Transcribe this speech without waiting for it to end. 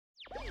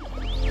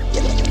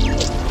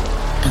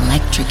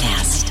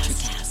Electrocast.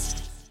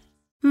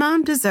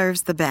 Mom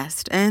deserves the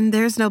best, and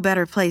there's no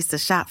better place to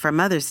shop for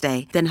Mother's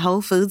Day than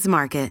Whole Foods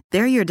Market.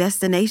 They're your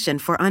destination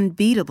for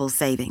unbeatable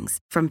savings,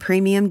 from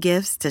premium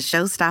gifts to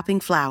show-stopping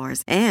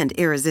flowers and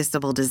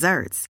irresistible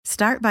desserts.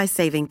 Start by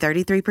saving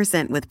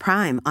 33% with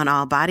Prime on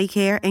all body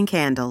care and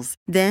candles.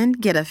 Then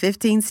get a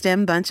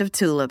 15-stem bunch of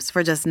tulips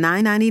for just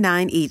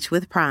 $9.99 each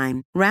with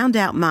Prime. Round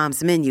out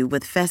Mom's menu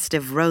with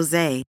festive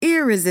rosé,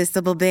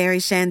 irresistible berry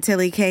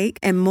chantilly cake,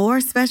 and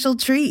more special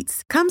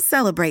treats. Come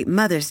celebrate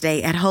Mother's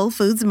Day at Whole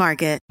Foods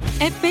Market.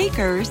 At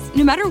Baker's,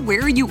 no matter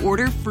where you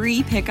order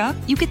free pickup,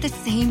 you get the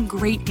same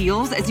great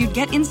deals as you'd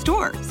get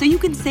in-store. So you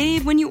can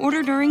save when you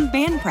order during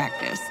band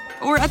practice,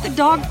 or at the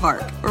dog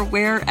park, or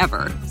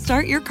wherever.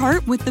 Start your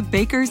cart with the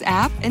Baker's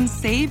app and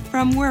save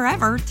from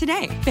wherever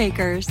today.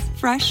 Baker's,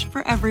 fresh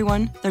for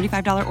everyone.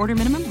 $35 order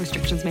minimum.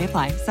 Restrictions may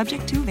apply.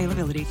 Subject to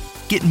availability.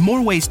 Get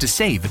more ways to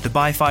save at the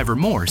Buy 5 or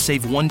More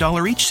Save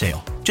 $1 each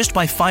sale. Just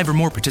buy 5 or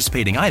more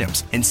participating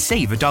items and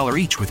save $1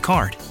 each with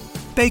card.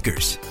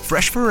 Baker's,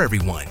 fresh for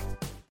everyone.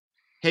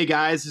 Hey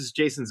guys, this is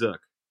Jason Zook.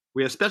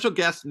 We have special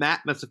guest Matt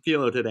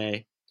Masifilo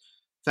today,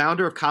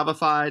 founder of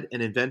Kavafied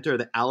and inventor of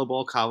the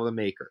Aluball Kava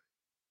Maker.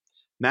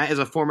 Matt is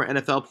a former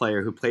NFL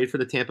player who played for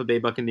the Tampa Bay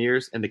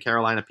Buccaneers and the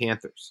Carolina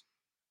Panthers.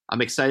 I'm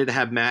excited to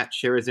have Matt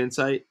share his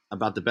insight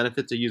about the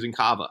benefits of using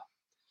Kava.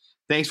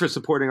 Thanks for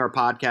supporting our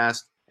podcast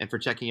and for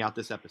checking out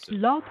this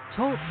episode. Blog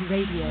Talk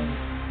Radio.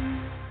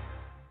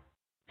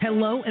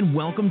 Hello and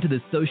welcome to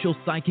the Social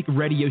Psychic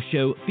Radio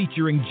Show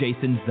featuring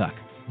Jason Zook.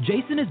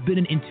 Jason has been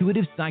an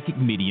intuitive psychic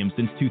medium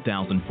since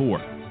 2004.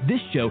 This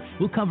show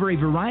will cover a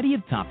variety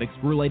of topics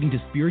relating to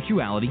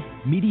spirituality,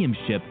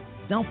 mediumship,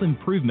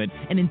 self-improvement,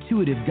 and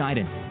intuitive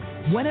guidance.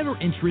 Whatever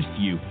interests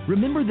you,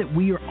 remember that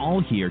we are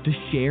all here to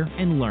share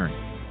and learn.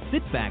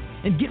 Sit back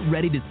and get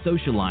ready to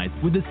socialize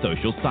with the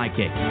Social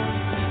Psychic.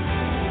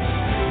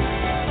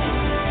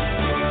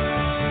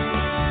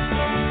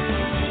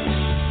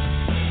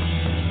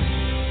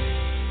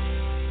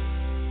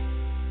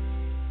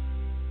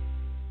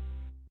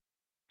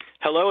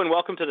 Hello and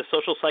welcome to the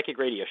Social Psychic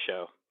Radio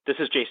Show. This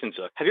is Jason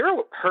Zook. Have you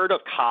ever heard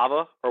of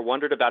kava or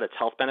wondered about its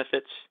health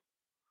benefits?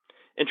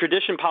 In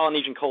traditional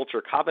Polynesian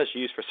culture, kava is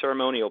used for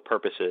ceremonial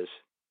purposes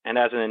and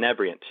as an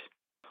inebriant.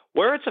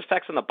 What are its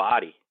effects on the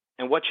body,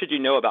 and what should you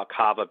know about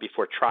kava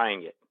before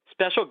trying it?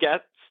 Special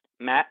guest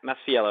Matt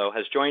Masifilo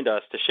has joined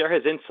us to share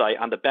his insight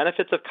on the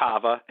benefits of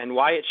kava and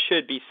why it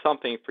should be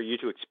something for you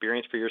to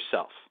experience for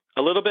yourself.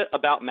 A little bit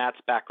about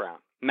Matt's background.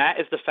 Matt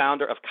is the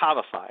founder of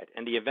Kavafied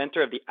and the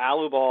inventor of the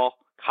Aluball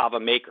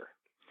Kava Maker.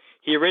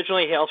 He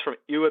originally hails from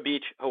Ua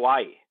Beach,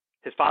 Hawaii.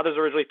 His father's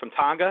originally from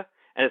Tonga,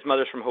 and his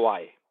mother's from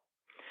Hawaii.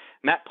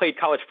 Matt played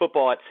college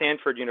football at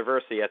Stanford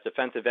University as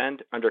defensive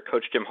end under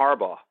Coach Jim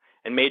Harbaugh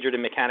and majored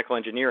in mechanical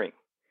engineering.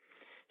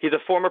 He's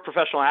a former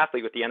professional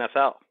athlete with the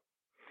NFL.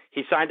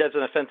 He signed as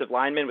an offensive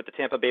lineman with the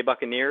Tampa Bay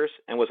Buccaneers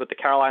and was with the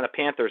Carolina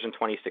Panthers in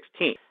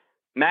 2016.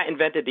 Matt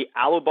invented the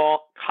Aluball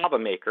Kava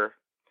Maker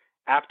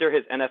after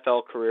his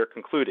NFL career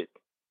concluded.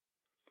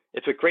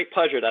 It's with great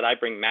pleasure that I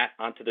bring Matt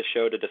onto the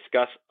show to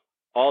discuss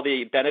all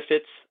the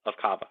benefits of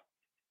kava.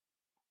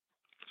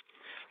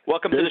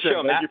 Welcome to the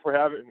show, Matt.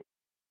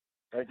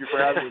 Thank you for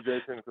having me,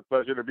 Jason. It's a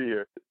pleasure to be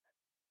here.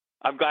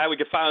 I'm glad we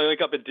could finally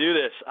link up and do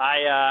this.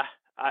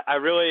 I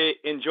really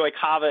enjoy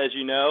kava, as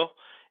you know,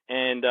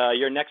 and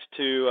you're next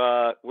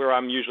to where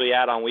I'm usually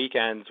at on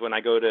weekends when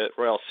I go to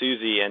Royal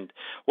Susie. And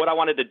what I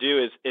wanted to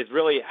do is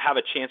really have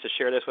a chance to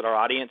share this with our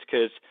audience,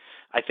 because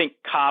I think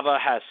kava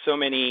has so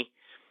many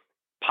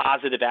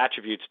positive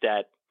attributes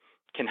that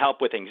can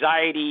help with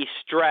anxiety,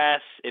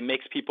 stress. It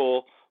makes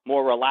people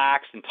more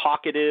relaxed and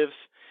talkative.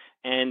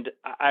 And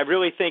I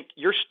really think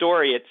your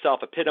story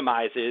itself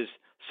epitomizes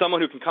someone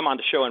who can come on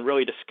the show and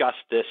really discuss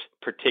this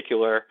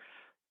particular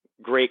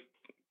great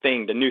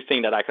thing, the new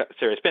thing that I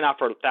consider. It's been out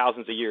for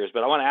thousands of years,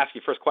 but I want to ask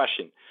you first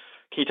question.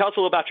 Can you tell us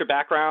a little about your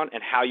background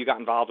and how you got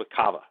involved with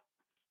kava?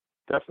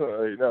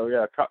 Definitely. No,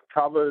 yeah.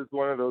 Kava is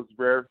one of those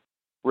rare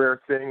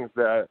things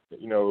that,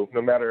 no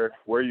matter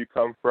where you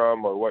come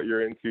from or what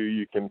you're into,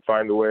 you can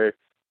find a way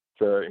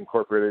to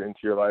incorporate it into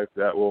your life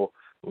that will,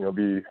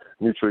 be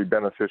mutually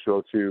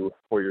beneficial to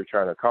what you're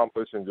trying to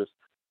accomplish and just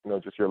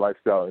your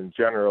lifestyle in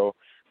general.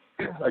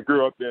 I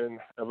grew up in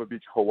Eva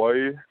Beach,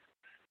 Hawaii,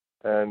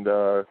 and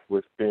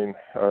with being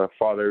a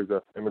father is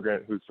an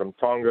immigrant who's from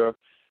Tonga,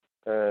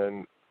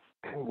 and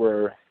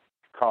where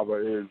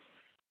kava is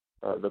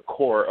the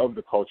core of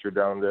the culture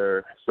down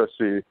there,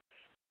 especially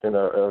in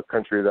a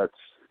country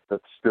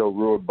that's still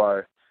ruled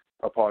by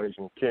a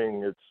Polynesian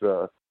king. It's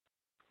an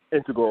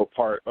integral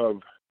part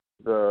of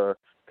the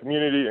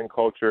community and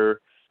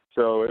culture.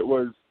 So it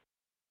was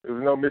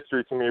no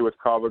mystery to me with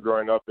kava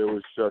growing up. It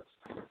was just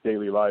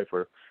daily life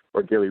or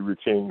daily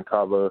routine.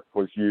 Kava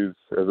was used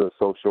as a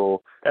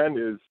social and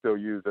is still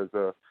used as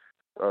a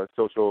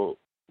social,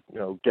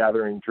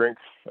 gathering drink,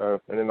 and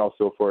then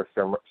also for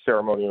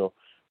ceremonial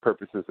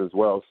purposes as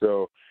well.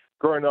 So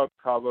growing up,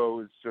 kava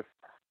was just,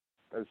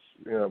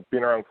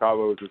 being around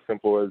kava was as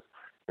simple as,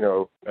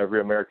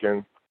 every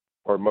American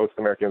or most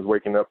Americans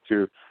waking up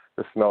to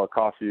the smell of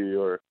coffee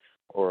or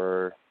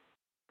or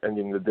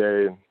ending the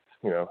day and,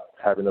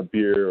 having a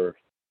beer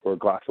or a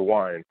glass of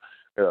wine.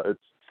 It's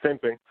the same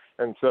thing.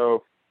 And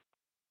so,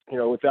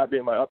 with that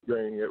being my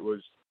upbringing, it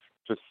was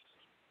just,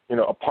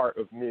 a part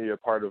of me, a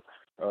part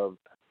of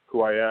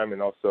who I am,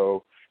 and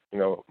also,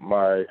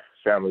 my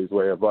family's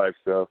way of life.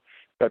 So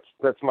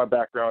that's my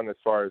background as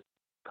far as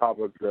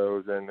kava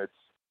goes, and it's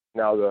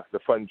now the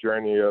fun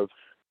journey of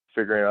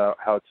figuring out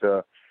how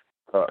to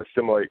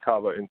assimilate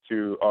kava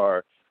into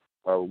our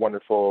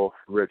wonderful,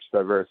 rich,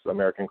 diverse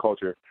American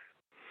culture.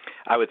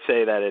 I would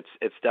say that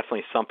it's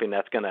definitely something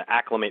that's going to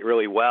acclimate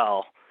really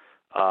well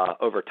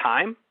over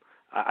time.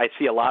 I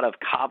see a lot of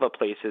kava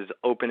places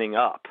opening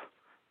up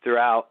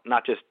throughout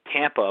not just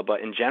Tampa, but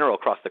in general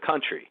across the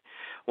country.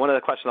 One of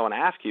the questions I want to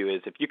ask you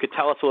is if you could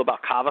tell us a little about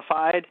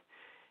Kavafied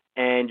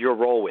and your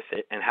role with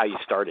it and how you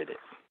started it.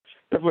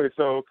 Definitely.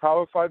 So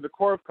Kavafied, the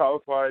core of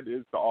Kavafied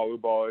is the alu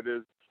ball. It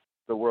is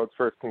the world's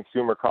first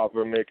consumer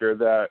kava maker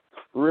that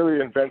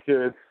really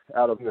invented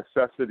out of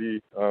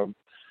necessity.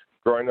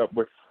 Growing up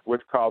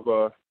with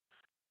kava,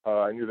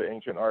 I knew the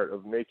ancient art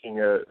of making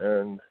it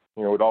and,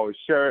 would always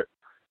share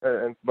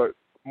it. But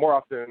more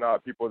often than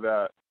not, people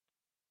that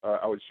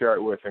I would share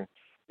it with and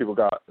people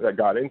that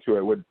got into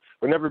it would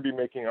never be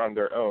making on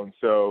their own.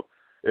 So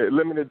it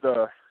limited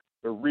the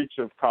reach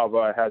of kava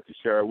I had to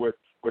share with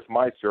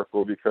my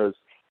circle, because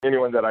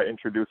anyone that I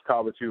introduced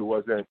kava to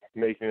wasn't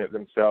making it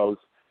themselves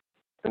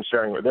and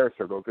sharing with their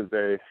circle because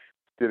they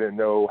didn't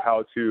know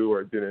how to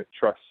or didn't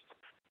trust,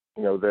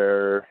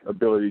 their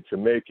ability to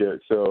make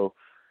it. So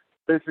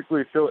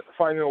basically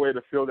finding a way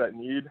to fill that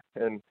need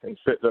and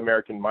fit the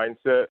American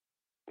mindset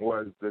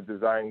was the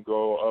design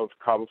goal of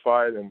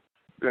Kavafied, and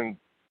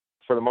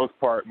for the most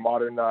part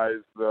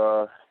modernize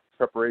the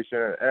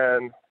preparation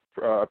and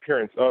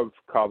appearance of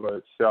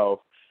kava itself,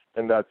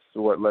 and that's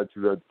what led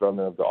to the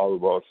development of the alu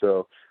ball.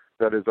 So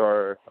that is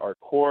our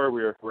core.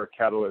 We're a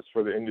catalyst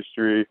for the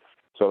industry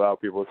to allow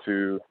people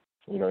to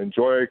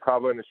enjoy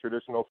kava in its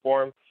traditional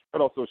form,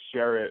 but also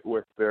share it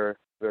with their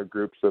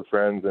groups of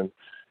friends,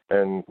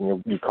 and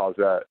we cause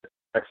that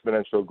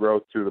exponential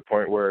growth to the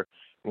point where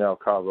now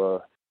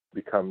kava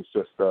becomes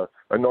just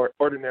an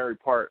ordinary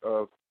part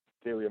of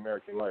daily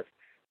American life.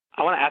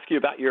 I want to ask you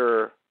about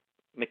your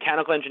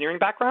mechanical engineering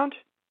background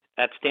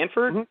at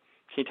Stanford. Mm-hmm.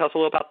 Can you tell us a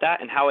little about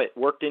that and how it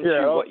worked into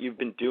what you've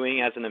been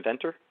doing as an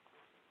inventor?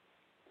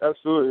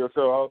 Absolutely.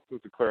 So I'll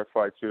have to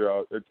clarify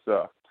too.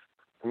 It's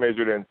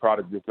majored in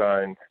product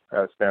design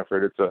at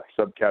Stanford. It's a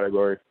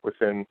subcategory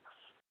within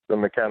the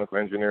mechanical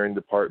engineering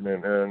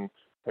department, and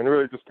it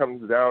really just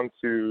comes down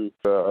to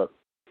the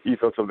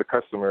ethos of the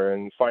customer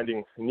and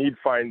need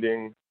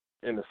finding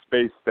in a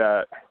space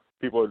that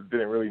people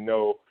didn't really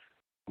know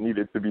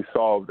needed to be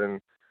solved, and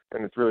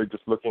it's really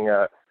just looking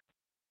at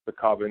the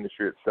kava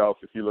industry itself.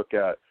 If you look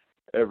at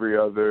every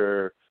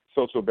other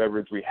social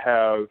beverage we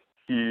have,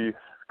 tea,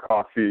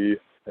 coffee,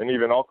 and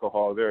even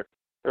alcohol, there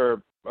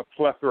are a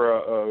plethora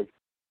of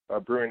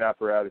brewing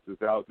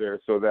apparatuses out there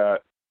so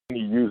that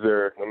any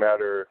user, no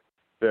matter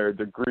their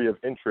degree of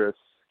interest,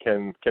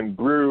 can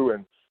brew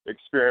and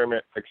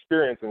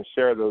experience and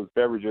share those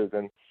beverages.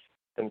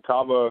 And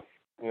kava,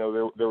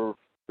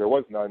 there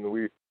was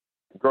none.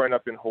 Growing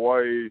up in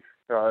Hawaii,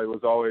 it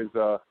was always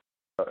an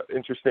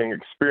interesting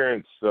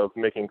experience of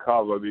making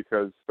kava,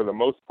 because for the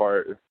most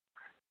part,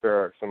 there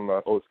are some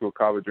old school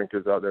kava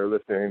drinkers out there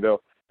listening.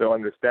 They'll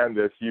understand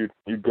this. You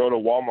go to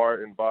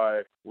Walmart and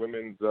buy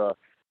women's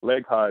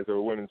leg highs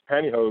or women's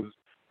pantyhose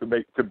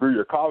to brew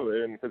your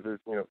kava in, because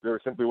there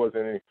simply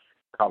wasn't any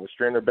kava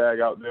strainer bag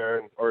out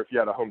there. Or if you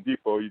had a Home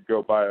Depot, you'd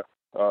go buy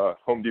a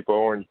Home Depot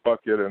orange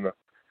bucket and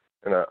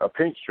a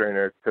paint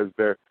strainer, because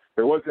there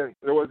wasn't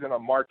a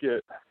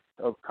market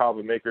of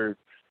kava makers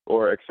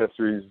or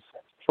accessories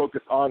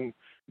focused on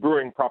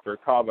brewing proper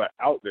kava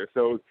out there.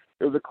 So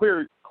it was a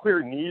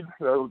clear need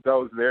that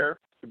was there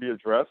to be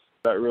addressed,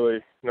 that really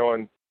no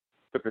one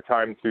took the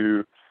time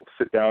to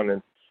sit down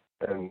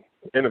and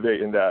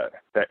innovate in that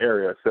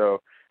area.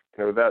 So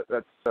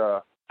that's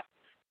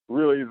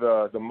really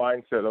the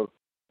mindset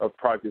of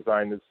product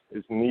design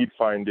is need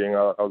finding.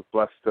 I was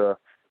blessed to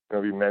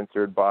be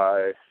mentored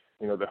by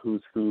the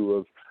who's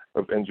who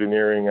of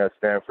engineering at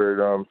Stanford,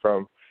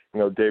 from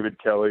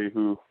David Kelly,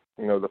 who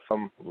the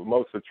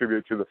most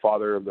attributed to the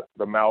father of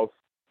the mouse,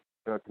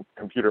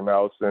 computer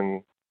mouse,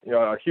 and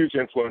a huge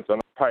influence on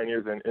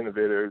pioneers and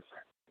innovators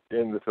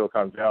in the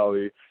Silicon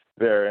Valley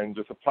there, and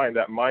just applying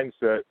that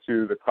mindset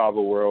to the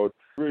kava world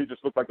really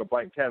just looked like a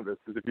blank canvas.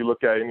 Because if you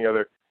look at any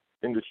other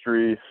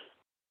industry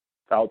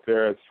out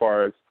there as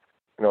far as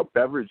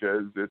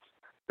beverages,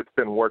 it's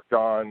been worked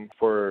on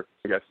for,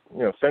 I guess,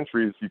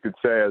 centuries, you could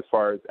say, as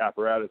far as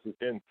apparatuses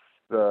in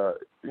the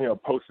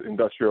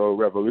post-industrial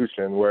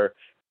revolution, where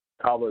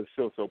kava is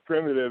still so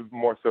primitive,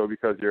 more so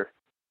because you're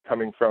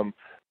coming from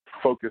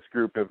focus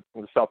group in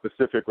the South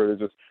Pacific, where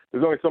there's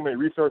only so many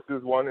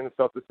resources, one, in the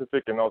South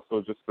Pacific, and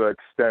also just the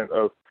extent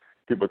of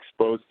people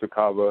exposed to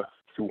kava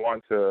to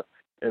want to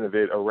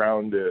innovate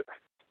around it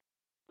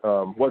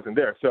wasn't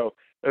there. So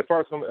as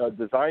far as from a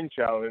design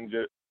challenge,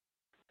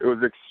 it was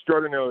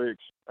extraordinarily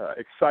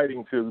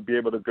exciting to be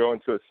able to go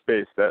into a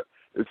space that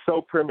is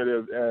so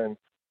primitive and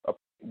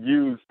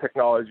use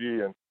technology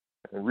and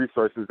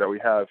resources that we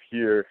have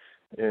here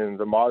in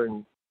the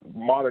modern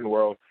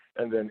world,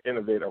 and then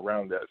innovate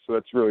around that. So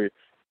that's really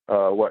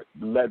what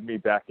led me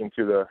back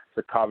into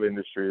the kava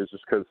industry, is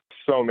just because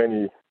so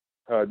many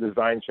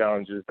design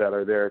challenges that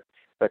are there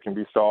that can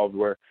be solved,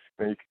 where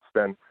you can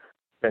spend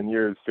 10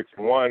 years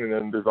fixing one, and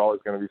then there's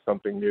always going to be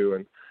something new.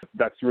 And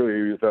that's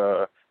really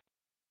the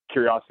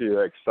curiosity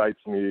that excites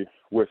me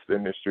with the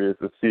industry, is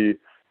to see,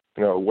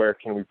 where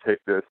can we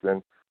take this,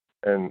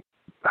 and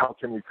how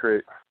can we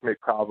make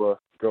kava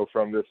go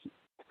from this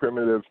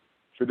primitive,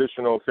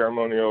 traditional,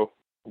 ceremonial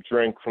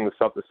drink from the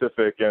South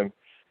Pacific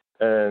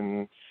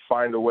and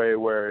find a way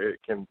where it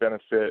can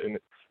benefit and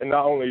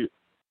not only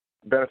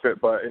benefit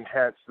but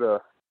enhance the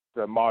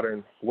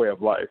modern way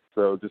of life.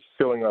 So just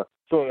filling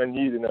a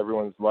need in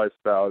everyone's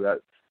lifestyle that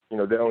they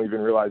don't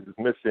even realize is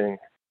missing,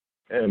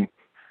 and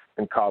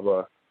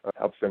kava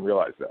helps them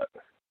realize that.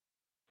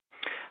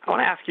 I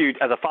want to ask you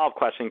as a follow-up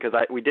question, because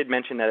we did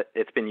mention that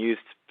it's been used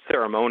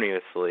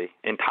ceremoniously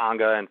in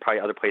Tonga and probably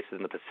other places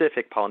in the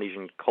Pacific,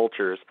 Polynesian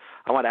cultures.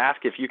 I want to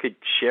ask if you could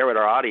share with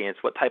our audience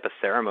what type of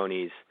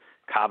ceremonies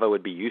kava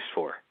would be used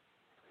for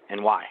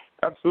and why.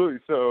 Absolutely.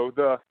 So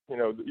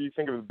you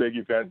think of a big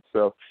event.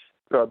 So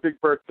big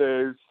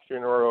birthdays,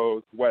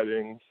 funerals,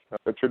 weddings.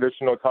 A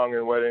traditional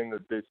Tongan wedding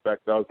that dates back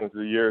thousands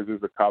of years is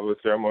the kava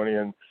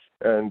ceremony,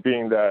 and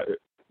being that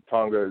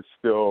Tonga is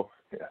still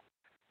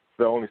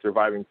the only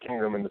surviving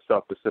kingdom in the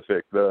South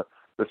Pacific, the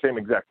same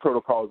exact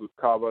protocols with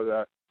kava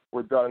that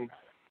were done,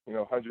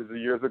 hundreds of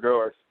years ago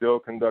are still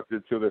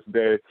conducted to this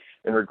day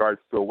in regards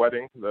to a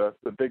wedding. The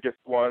biggest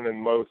one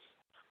and most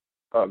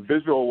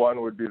visual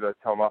one would be the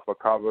Taumafa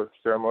kava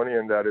ceremony,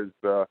 and that is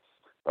the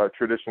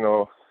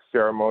traditional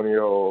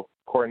ceremonial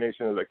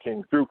coronation of the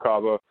king through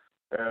kava.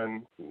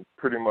 And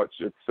pretty much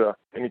it's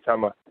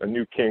anytime a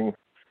new king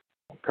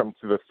comes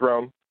to the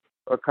throne,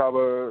 a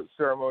kava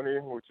ceremony,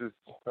 which is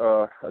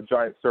a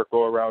giant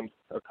circle around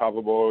a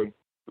kava bowl, and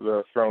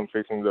the throne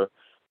facing the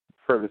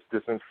furthest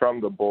distance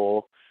from the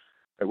bowl,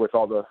 and with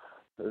all the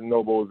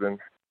nobles and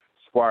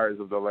squires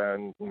of the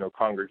land,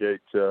 congregate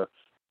to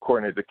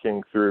coronate the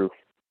king through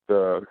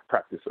the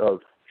practice of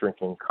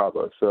drinking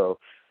kava. So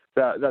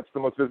that's the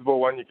most visible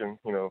one. You can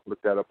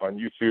look that up on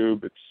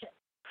YouTube. It's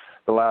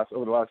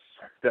over the last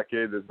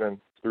decade, there's been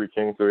 3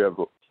 kings, so we have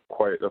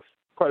quite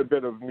a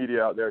bit of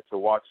media out there to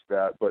watch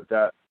that. But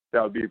that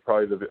would be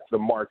probably the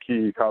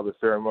marquee kava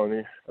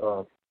ceremony,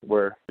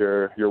 where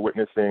you're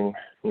witnessing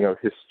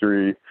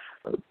history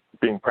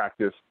being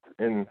practiced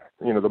in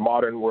the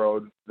modern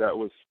world that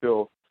was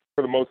still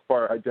for the most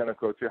part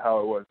identical to how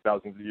it was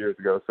thousands of years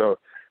ago. So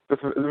this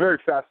is a very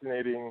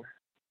fascinating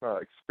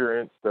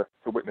experience to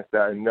witness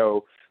that and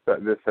know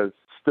that this has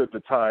stood the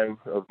time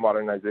of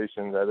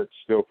modernization, that it's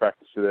still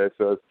practiced today.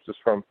 So it's just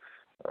from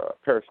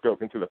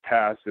Periscope into the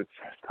past,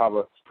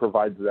 kava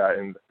provides that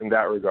in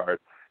that regard.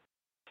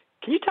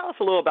 Can you tell us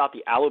a little about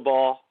the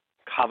Alubal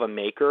kava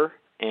maker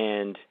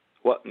and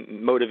what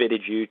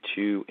motivated you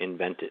to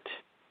invent it?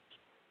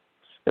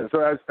 And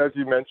so as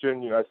you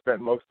mentioned, I spent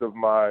most of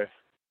my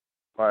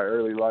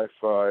early life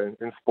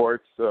in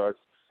sports,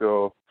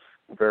 still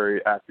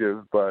very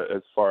active, but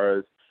as far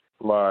as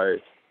my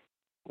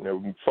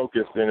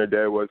focus in a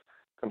day was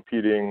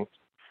competing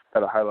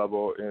at a high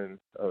level in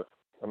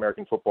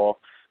American football.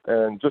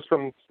 And just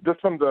from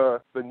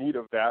the need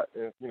of that,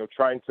 and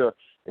trying to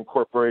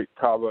incorporate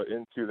kava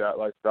into that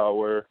lifestyle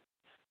where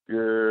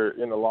you're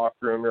in the locker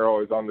room, you're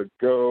always on the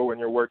go when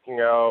you're working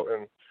out,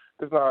 and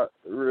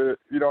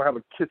you don't have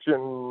a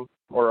kitchen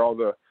or all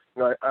the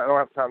I don't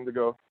have time to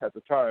go at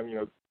the time.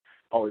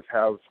 Always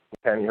have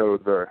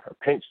pantyhose or a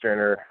paint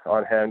strainer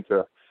on hand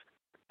to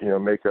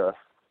make a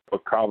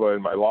kava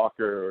in my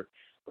locker,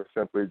 or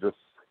simply just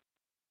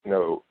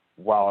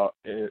while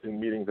in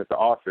meetings at the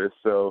office.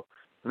 So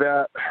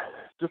that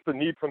just the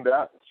need from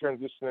that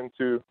transition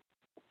into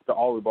the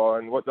Alubal.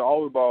 And what the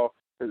Alubal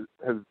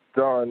has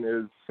done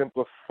is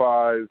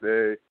simplifies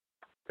a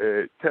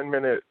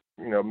 10-minute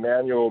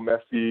manual,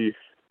 messy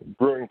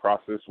brewing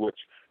process, which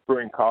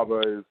brewing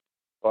kava is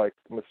like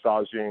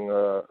massaging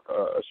a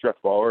stress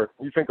ball. Or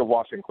you think of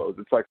washing clothes.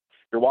 It's like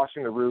you're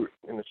washing the root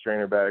in the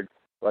strainer bag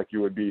like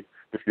you would be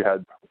if you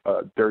had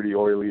dirty,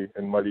 oily,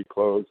 and muddy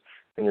clothes,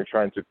 and you're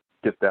trying to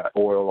get that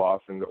oil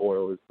off, and the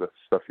oil is the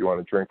stuff you want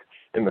to drink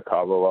in the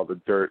kava, while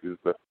the dirt is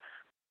the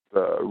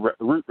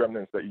root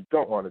remnants that you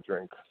don't want to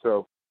drink.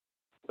 So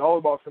the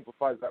Alubal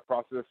simplifies that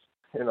process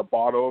in a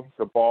bottle. It's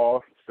a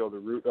ball, fill the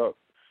root up,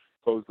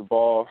 close the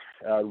ball,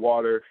 add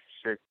water,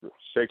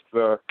 shake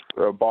the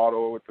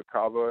bottle with the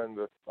kava and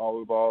the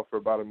Alubal for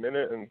about a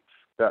minute, and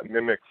that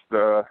mimics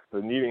the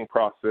kneading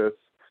process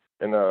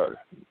in a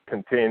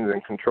contained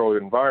and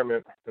controlled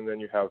environment, and then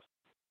you have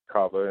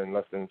kava in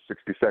less than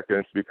 60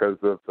 seconds because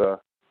of the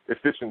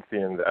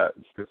efficiency in that.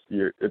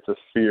 It's a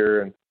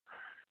sphere, and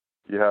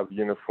you have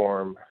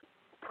uniform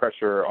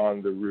pressure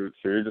on the root,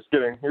 so you're just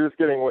getting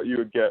what you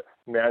would get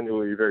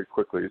manually very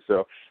quickly.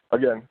 So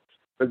again,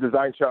 the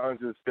design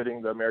challenge is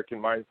fitting the American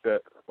mindset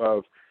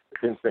of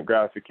instant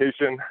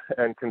gratification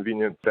and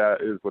convenience.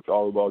 That is what the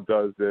olive oil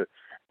does. That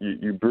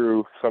you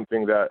brew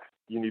something that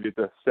you needed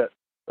to set.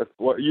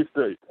 What used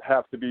to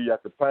have to be, you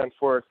have to plan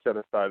for, set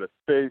aside a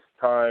space,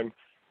 time,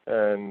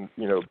 and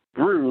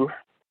brew.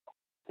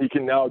 You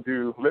can now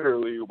do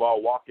literally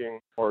while walking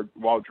or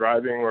while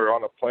driving or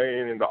on a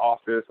plane, in the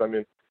office. I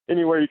mean,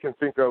 anywhere you can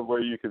think of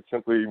where you could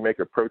simply make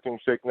a protein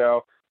shake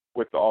now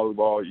with the olive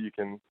oil, you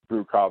can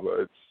brew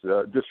kava.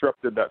 It's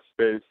disrupted that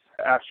space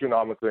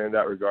astronomically in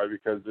that regard,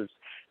 because there's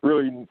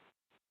really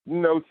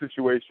no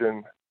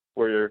situation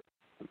where you're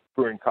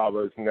brewing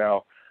kava is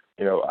now,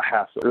 a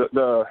hassle.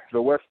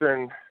 The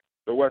Western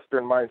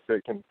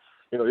mindset can,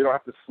 you don't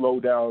have to slow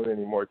down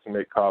anymore to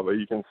make kava.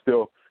 You can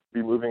still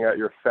be moving at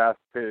your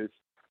fast-paced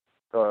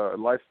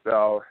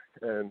lifestyle,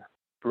 and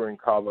brewing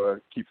kava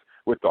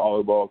with the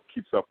olive oil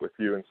keeps up with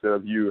you, instead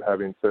of you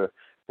having to,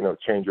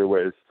 change your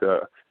ways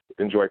to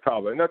enjoy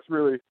kava. And that's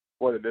really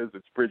what it is.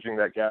 It's bridging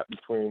that gap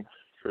between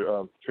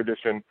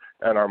tradition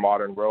and our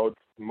modern world.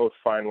 Most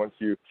find once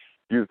you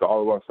use the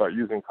olive oil and start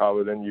using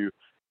kava, then you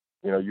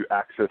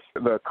access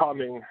the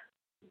calming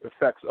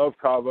effects of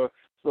kava,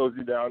 slows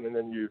you down, and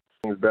then you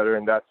things better.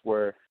 And that's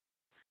where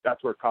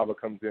kava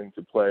comes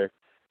into play,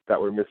 that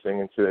we're missing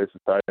in today's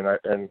society,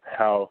 and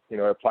how it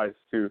applies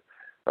to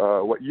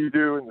what you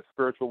do in the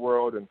spiritual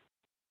world and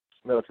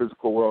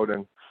metaphysical world,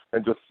 and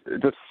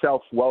just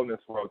self-wellness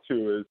world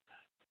too.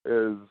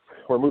 Is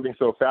we're moving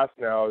so fast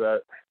now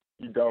that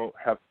no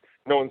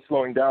one's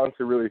slowing down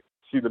to really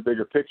see the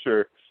bigger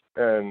picture,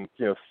 and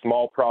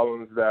small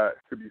problems that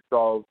could be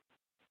solved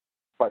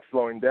by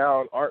slowing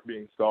down aren't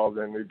being solved,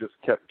 and we just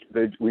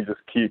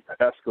keep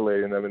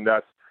escalating them. And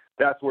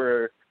that's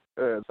where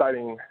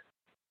exciting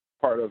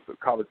part of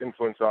kava's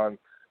influence on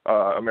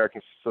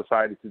American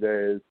society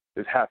today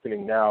is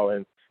happening now,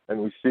 and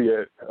we see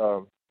it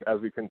as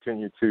we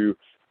continue to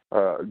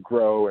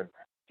grow and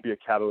be a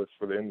catalyst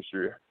for the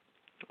industry.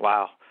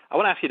 Wow. I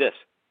want to ask you this,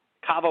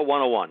 Kava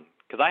 101,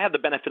 because I have the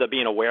benefit of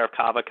being aware of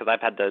kava, because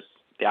I've had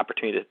the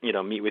opportunity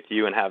to meet with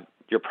you and have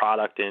your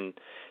product. And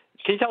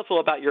can you tell us a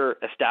little about your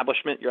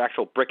establishment, your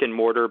actual brick and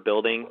mortar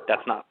building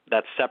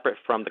that's separate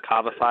from the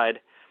Kavafied?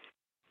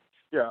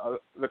 Yeah,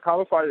 the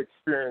Kavafied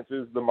experience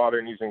is the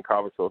modern Asian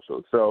kava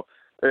social. So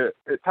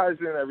it ties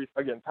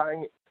in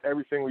tying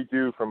everything we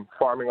do, from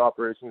farming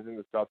operations in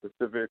the South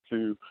Pacific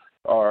to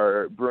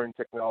our brewing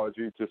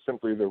technology to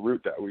simply the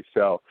root that we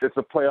sell. It's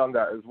a play on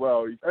that as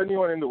well.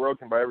 Anyone in the world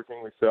can buy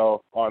everything we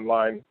sell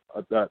online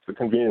at the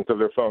convenience of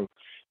their phone.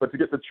 But to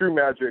get the true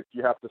magic,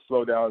 you have to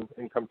slow down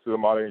and come to the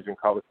modern Asian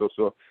kava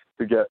social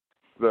to get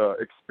the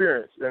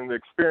experience. And the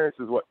experience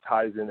is what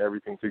ties in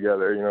everything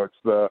together. It's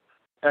the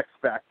X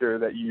factor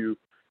that you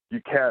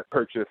can't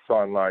purchase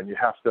online. You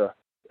have to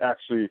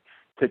actually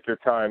take your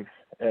time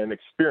and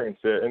experience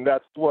it. And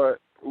that's what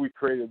we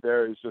created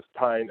there, is just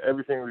tying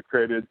everything we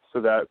created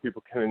so that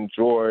people can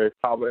enjoy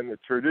kava in the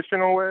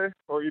traditional way,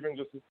 or even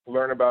just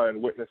learn about it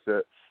and witness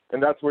it.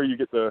 And that's where you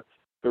get the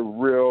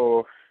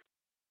real,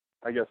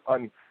 I guess,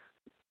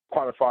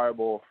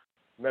 unquantifiable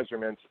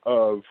measurements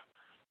of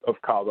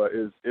kava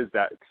is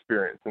that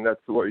experience. And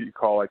that's what you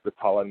call like the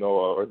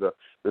talanoa, or the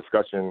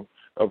discussion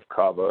of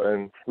kava.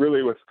 And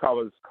really with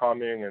kava's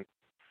calming and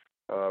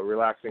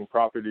relaxing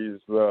properties,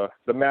 the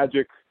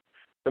magic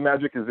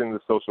is in the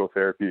social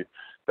therapy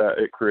that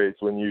it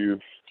creates when you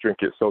drink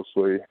it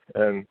socially,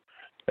 and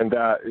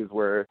that is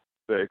where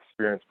the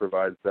experience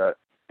provides that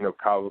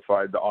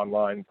Kavafied, the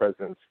online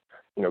presence,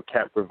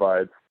 can't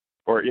provide,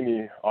 or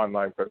any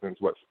online presence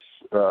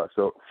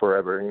so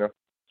forever.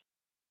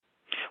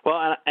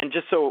 Well, and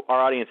just so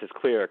our audience is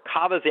clear,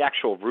 kava is the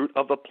actual root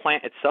of the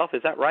plant itself.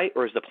 Is that right,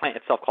 or is the plant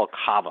itself called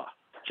kava?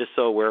 Just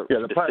so we're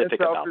specific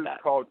about that.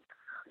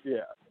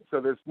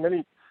 So there's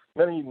many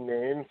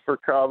names for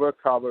kava.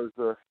 Kava is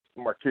the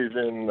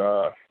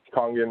Marquesian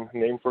Tongan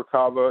name for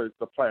kava. It's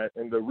the plant,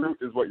 and the root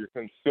is what you're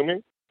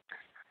consuming.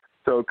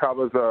 So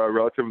kava is a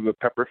relative of the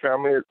pepper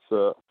family.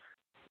 It's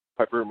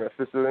Piper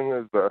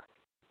mesicillin is the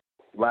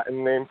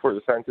Latin name for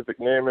the scientific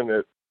name, and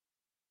it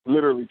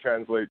literally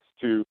translates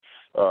to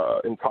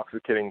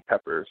intoxicating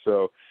pepper.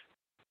 So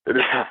it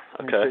is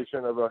a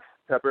mutation of a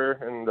pepper,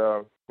 and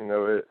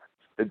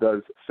it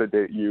does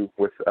sedate you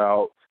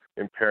without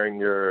impairing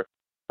your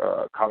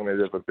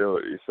cognitive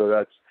ability. So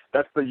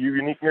that's the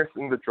uniqueness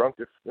in the drunk.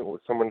 If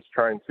someone's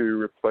trying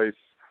to replace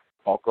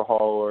alcohol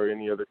or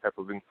any other type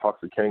of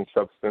intoxicating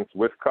substance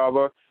with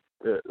kava,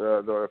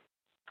 the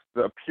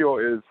appeal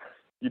is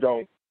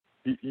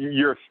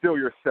you're still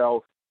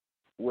yourself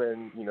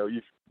when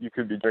you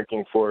could be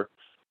drinking for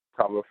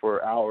kava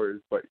for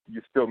hours, but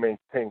you still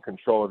maintain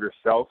control of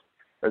yourself,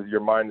 as your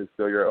mind is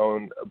still your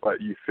own,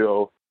 but you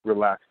feel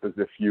relaxed as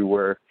if you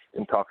were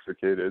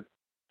intoxicated.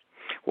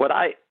 What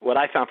I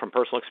found from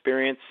personal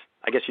experience,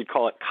 I guess you'd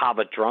call it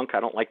kava drunk. I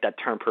don't like that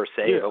term per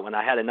se, but when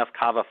I had enough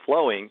kava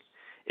flowing,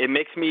 It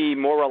makes me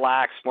more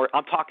relaxed,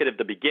 I'm talkative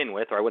to begin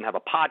with, or I wouldn't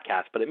have a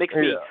podcast, but it makes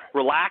me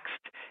relaxed.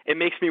 It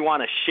makes me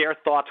want to share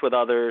thoughts with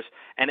others,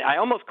 and I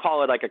almost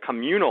call it like a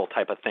communal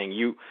type of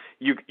thing.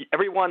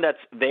 Everyone that's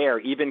there,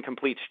 even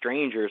complete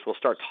strangers, will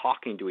start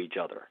talking to each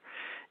other.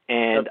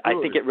 And Absolutely.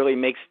 I think it really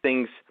makes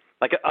things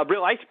like a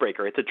real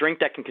icebreaker. It's a drink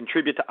that can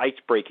contribute to ice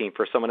breaking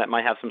for someone that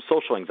might have some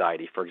social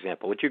anxiety, for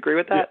example. Would you agree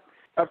with that?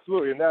 Yeah,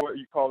 absolutely. And that's what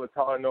you call the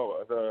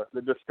talanoa,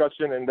 the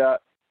discussion and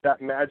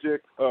that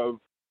magic of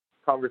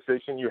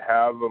conversation you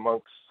have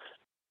amongst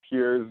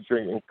peers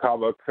drinking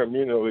kava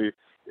communally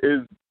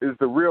is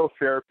the real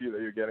therapy that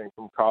you're getting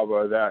from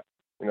kava, that,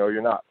 you know,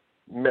 you're not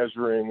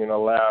measuring in a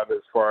lab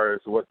as far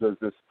as what does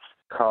this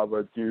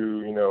kava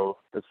do, you know,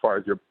 as far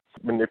as you're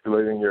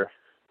manipulating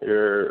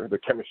the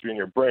chemistry in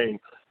your brain.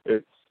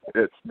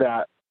 It's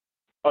that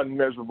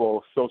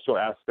unmeasurable social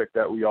aspect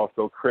that we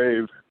also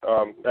crave,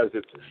 as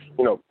it's,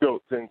 you know,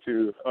 built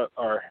into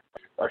our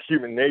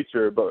human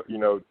nature. But, you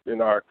know,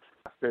 in our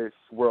fast-paced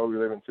world we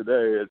live in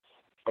today, it's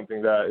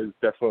something that is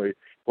definitely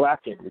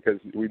lacking, because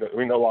we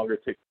no longer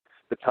take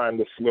the time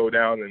to slow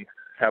down and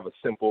have a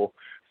simple,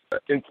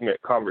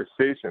 intimate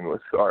conversation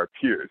with our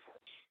peers.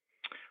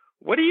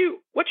 What's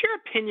your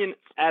opinion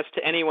as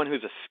to anyone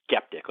who's a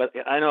skeptic?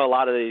 I know a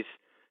lot of these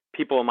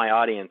people in my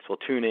audience will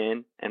tune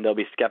in and they'll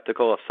be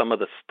skeptical of some of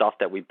the stuff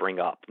that we bring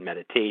up,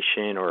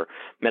 meditation or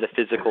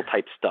metaphysical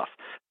type stuff.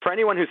 For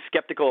anyone who's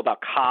skeptical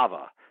about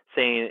kava,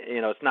 saying, you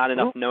know, it's not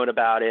enough known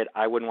about it,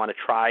 I wouldn't want to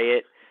try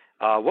it,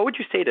 what would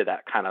you say to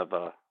that kind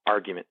of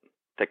argument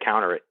to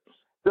counter it?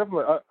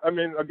 Definitely. I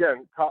mean,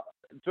 again,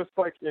 just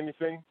like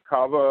anything,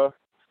 kava,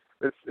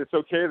 it's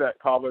okay that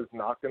kava is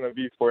not going to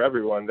be for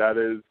everyone. That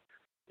is,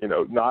 you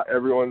know, not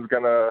everyone's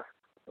going to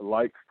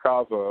like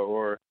kava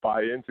or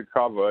buy into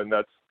kava, and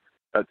that's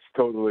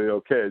totally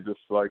okay. Just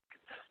like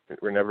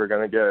we're never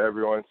going to get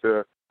everyone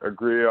to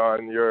agree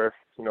on your,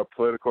 you know,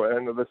 political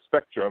end of the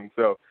spectrum.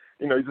 So,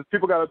 you know, just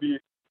people got to be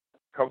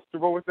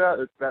comfortable with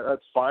that.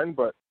 That's fine.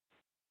 But,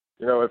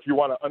 you know, if you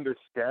want to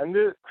understand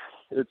it,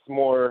 it's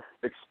more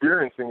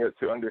experiencing it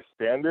to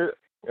understand it.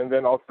 And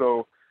then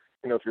also,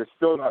 you know, if you're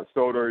still not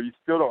sold or you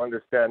still don't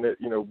understand it,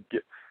 you know,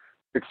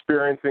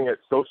 experiencing it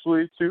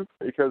socially too,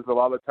 because a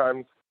lot of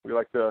times we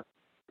like to,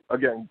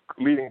 again,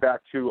 leading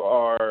back to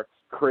our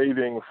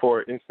craving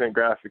for instant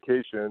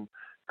gratification,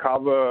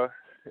 kava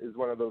is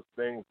one of those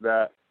things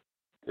that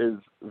is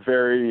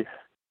very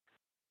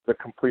the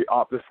complete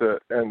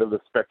opposite end of the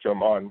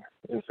spectrum on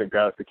instant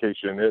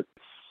gratification. It's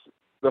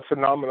the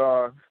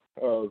phenomena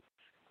of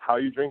how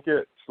you drink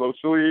it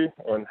socially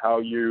and how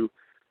you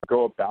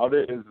go about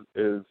it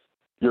is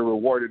you're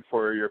rewarded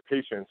for your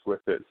patience with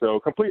it. So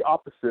complete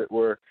opposite,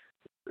 where,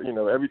 you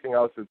know, everything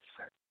else, it's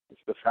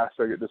the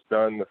faster I get this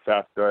done, the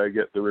faster I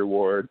get the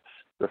reward,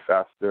 the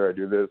faster I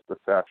do this, the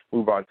faster I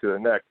move on to the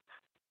next.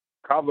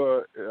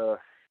 Kava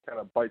kind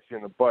of bites you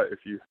in the butt if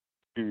you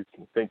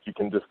think you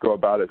can just go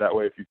about it that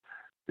way.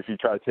 If you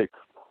try to take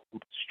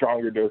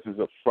stronger doses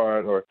up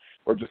front or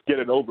just get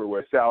it over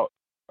with, out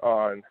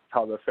on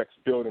how the effects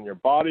build in your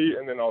body,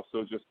 and then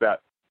also just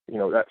that, you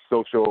know, that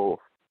social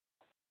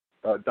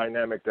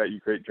dynamic that you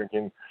create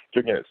drinking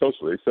it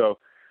socially. So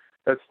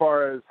as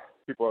far as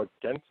people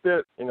against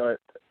it, you know,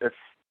 if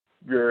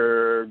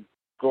you're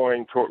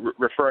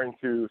referring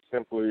to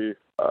simply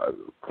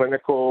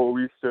clinical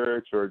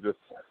research or just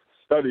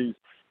studies,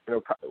 you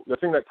know, the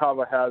thing that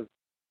kava has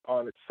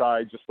on its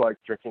side, just like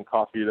drinking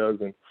coffee does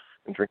and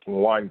drinking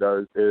wine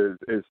does,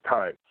 is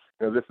time.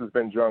 You know, this has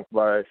been drunk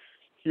by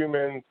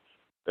humans,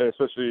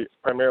 especially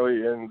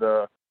primarily in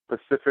the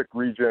Pacific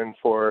region,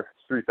 for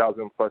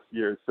 3,000 plus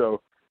years.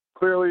 So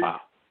clearly,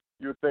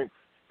 you would think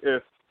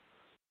if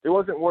it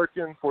wasn't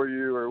working for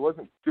you or it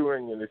wasn't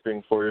doing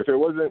anything for you, if it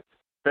wasn't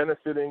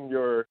benefiting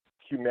your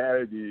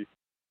humanity,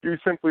 you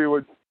simply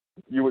would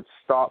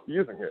stop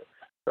using it,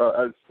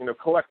 as, you know,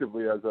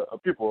 collectively as a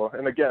people.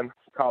 And again,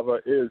 kava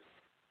is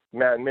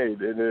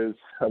man-made. It is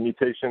a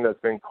mutation that's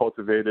been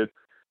cultivated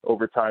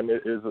over time.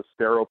 It is a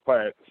sterile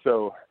plant.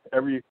 So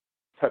every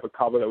type of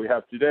kava that we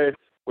have today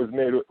was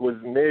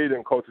made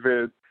and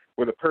cultivated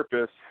with a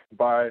purpose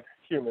by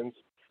humans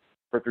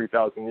for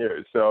 3,000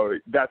 years. So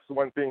that's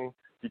one thing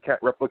you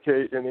can't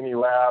replicate in any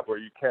lab, or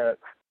you can't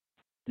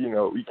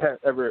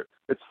ever,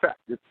 it's fact,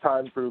 it's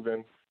time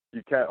proven.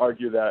 You can't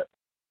argue that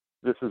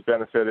this has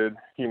benefited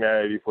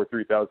humanity for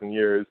 3,000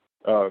 years.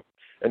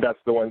 And that's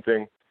the one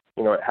thing,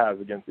 you know, it has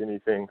against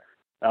anything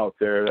out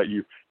there that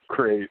you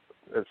create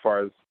as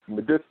far as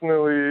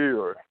medicinally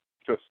or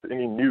just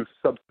any new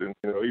substance.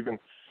 You know, even,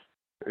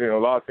 you know, a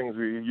lot of things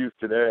we use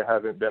today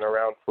haven't been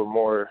around for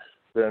more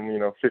than, you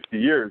know, 50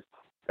 years.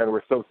 And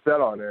we're so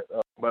set on it.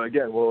 But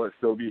again, will it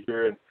still be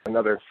here in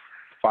another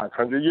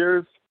 500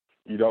 years?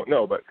 You don't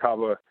know. But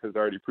kava has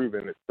already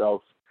proven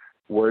itself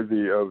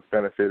worthy of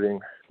benefiting,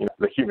 you know,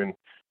 the human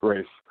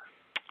race.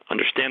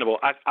 Understandable.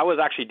 I was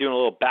actually doing a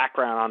little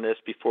background on this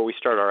before we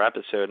started our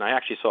episode, and I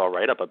actually saw a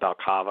write-up about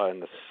kava in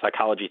the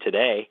Psychology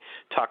Today,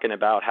 talking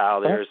about how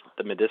there's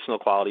the medicinal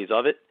qualities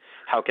of it,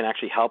 how it can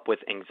actually help with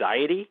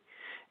anxiety,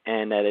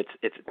 and that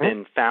it's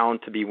been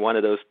found to be one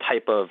of those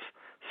type of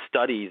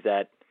studies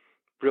that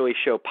really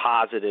show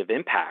positive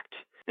impact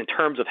in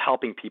terms of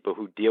helping people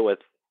who deal with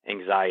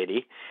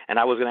anxiety. And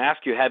I was going to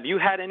ask you, have you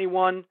had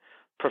anyone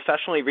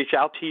professionally reach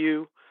out to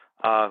you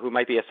who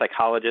might be a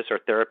psychologist or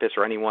therapist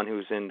or anyone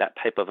who's in that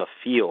type of a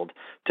field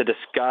to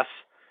discuss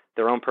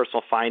their own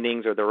personal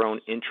findings or their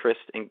own interest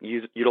in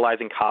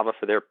utilizing Kava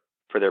for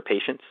their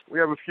patients? We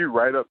have a few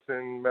write-ups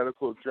in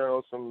medical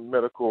journals, some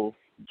medical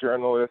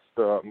journalists.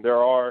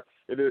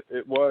 It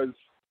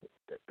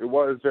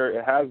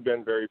has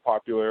been very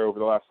popular over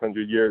the last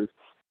 100 years,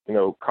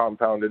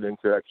 compounded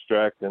into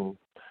extract and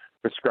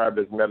prescribed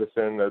as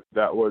medicine.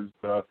 That was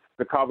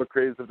the Kava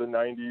craze of the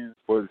 90s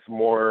was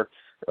more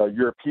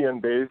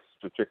European-based,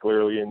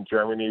 particularly in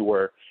Germany,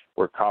 where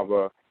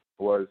Kava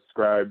was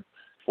prescribed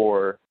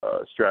for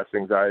stress,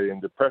 anxiety,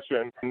 and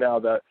depression. Now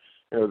that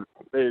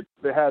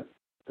they had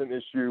an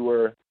issue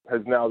where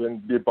has now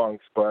been debunked,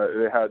 but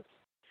they had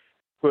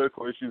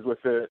political issues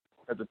with it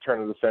at the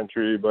turn of the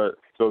century, but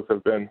those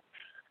have been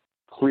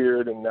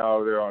cleared, and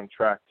now they're on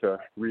track to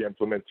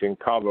re-implementing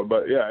Kava.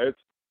 But yeah,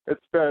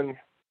 it's been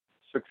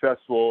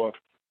successful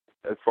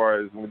as far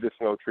as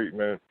medicinal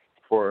treatment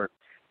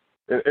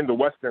in the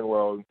Western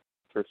world,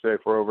 per se,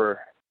 for over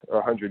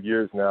 100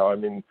 years now. I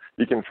mean,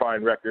 you can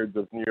find records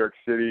of New York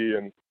City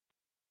in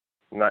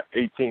the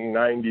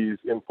 1890s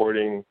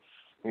importing,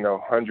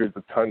 hundreds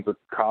of tons of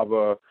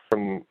Kava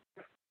from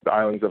the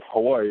islands of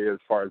Hawaii as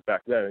far as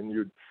back then. And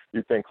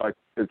you'd think like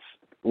it's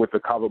with the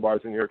Kava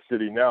bars in New York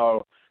City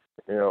now,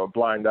 a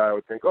blind eye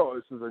would think, oh,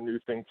 this is a new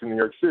thing to New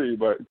York City.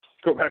 But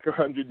go back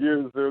 100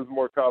 years, there was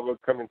more Kava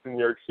coming to New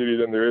York City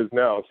than there is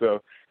now.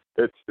 So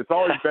it's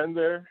always been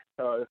there.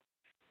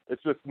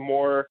 It's just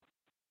more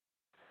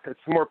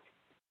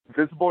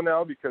visible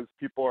now because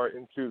people are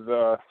into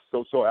the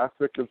social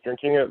aspect of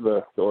drinking it,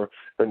 the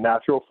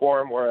natural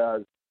form,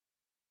 whereas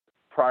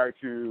prior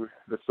to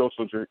the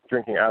social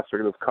drinking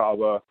aspect of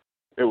Kava,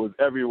 it was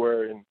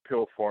everywhere in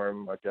pill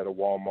form, like at a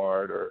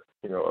Walmart or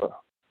a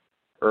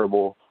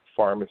herbal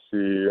pharmacy,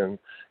 and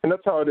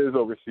that's how it is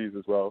overseas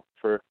as well.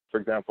 For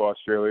example,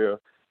 Australia,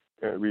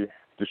 we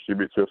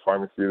distribute to a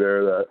pharmacy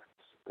there that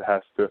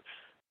has to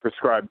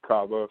prescribe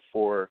Kava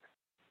for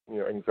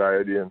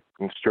anxiety and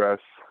stress,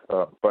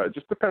 but it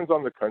just depends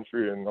on the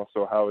country and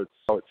also how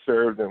it's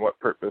served and what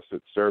purpose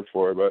it's served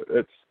for. But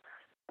it's,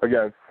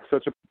 again,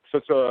 such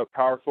a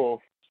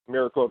powerful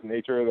miracle of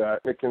nature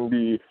that it can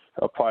be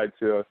applied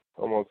to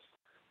almost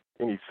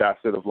any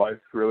facet of life,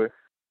 really.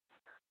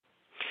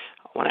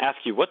 I want to ask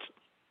you,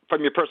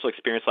 from your personal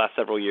experience last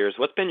several years,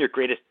 what's been your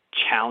greatest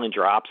challenge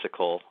or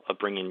obstacle of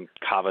bringing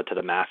Kava to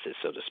the masses,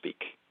 so to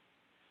speak?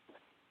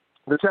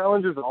 The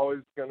challenge is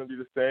always going to be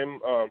the same.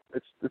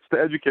 It's the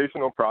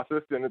educational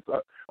process, and it's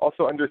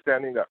also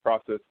understanding that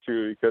process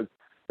too, because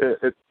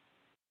it's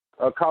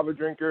a Kava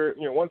drinker.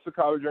 Once a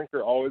Kava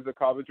drinker, always a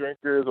Kava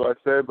drinker is what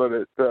I say. But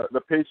it's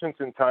the patience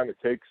and time it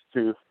takes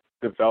to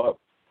develop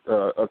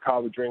a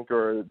Kava drink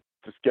or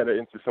just get it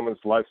into someone's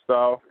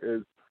lifestyle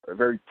is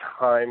very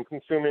time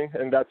consuming,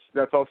 and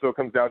that's also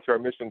comes down to our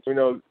mission. So we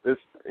know this,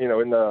 in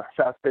the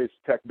fast-paced,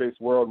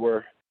 tech-based world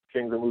where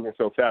things are moving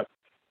so fast.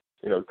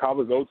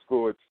 Kava's old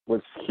school. It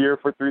was here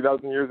for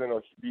 3,000 years, and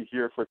it'll be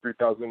here for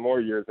 3,000 more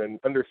years. And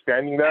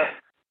understanding that,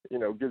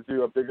 gives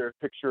you a bigger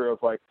picture of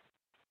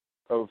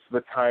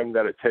the time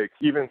that it takes.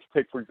 Even to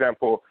take, for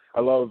example,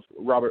 I love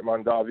Robert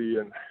Mondavi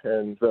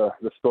and the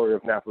story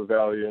of Napa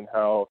Valley and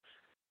how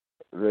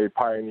they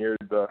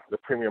pioneered the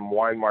premium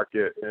wine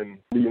market in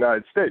the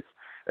United States.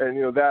 And,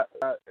 that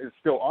is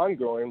still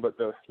ongoing, but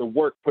the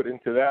work put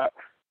into that,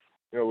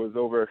 was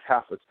over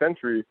half a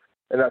century.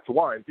 And that's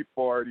wine.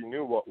 People already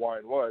knew what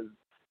wine was.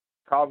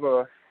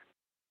 Kava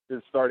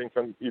is starting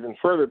from even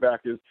further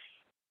back. Is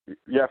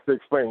you have to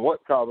explain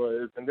what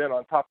Kava is, and then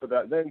on top of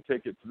that, then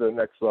take it to the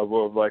next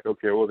level of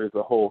okay, well, there's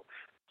a whole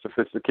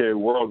sophisticated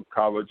world of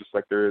Kava, just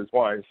like there is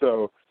wine.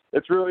 So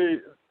it's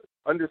really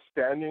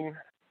understanding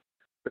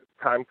the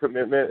time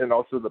commitment and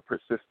also the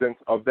persistence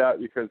of that,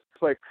 because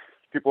it's like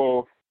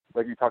people,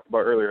 like you talked about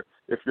earlier,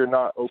 if you're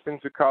not open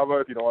to Kava,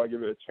 if you don't want to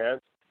give it a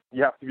chance,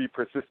 you have to be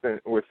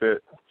persistent with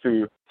it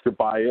to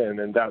buy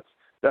in, and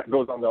that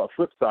goes on the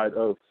flip side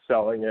of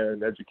selling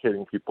and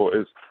educating people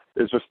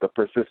is just the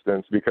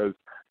persistence, because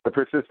the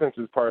persistence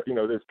is part.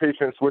 There's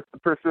patience with the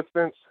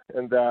persistence,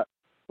 and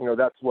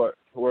that's what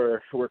we're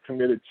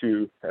committed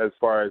to as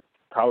far as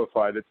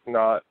Kavafied. It's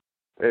not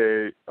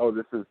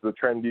this is the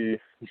trendy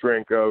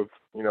drink of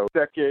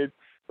decades.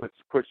 Let's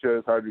push it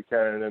as hard as we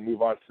can and then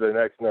move on to the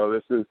next. No,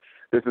 this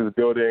is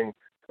building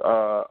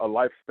a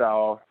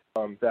lifestyle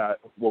that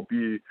will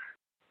be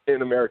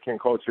in American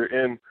culture,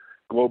 in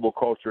global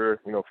culture,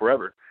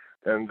 forever.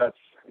 And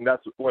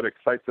that's what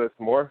excites us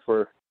more,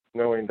 for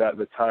knowing that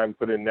the time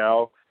put in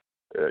now,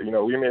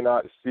 we may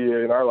not see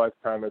it in our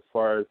lifetime as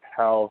far as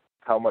how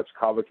much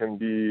Kava can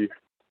be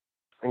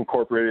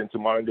incorporated into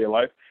modern day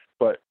life,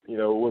 but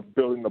we're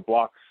building the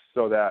blocks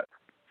so that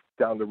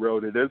down the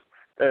road it is.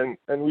 And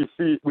we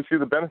see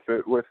the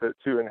benefit with it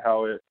too, and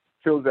how it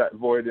fills that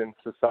void in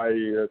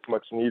society that's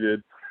much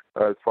needed,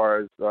 as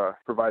far as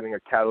providing a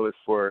catalyst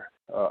for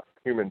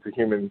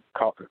human-to-human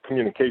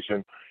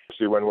communication,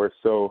 especially when we're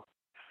so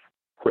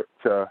quick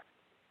to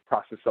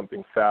process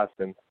something fast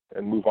and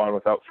move on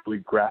without fully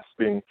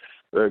grasping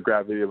the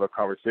gravity of a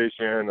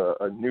conversation,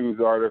 a news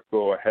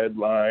article, a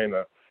headline,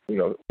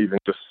 even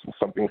just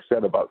something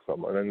said about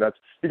someone. And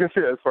you can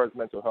see it as far as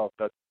mental health.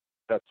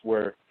 That's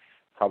where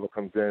Kava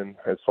comes in,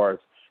 as far as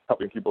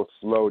helping people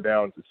slow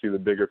down to see the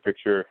bigger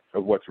picture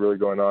of what's really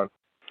going on.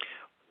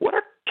 What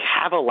are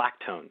Kava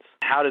lactones?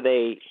 How do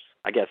they,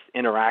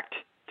 interact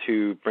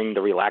to bring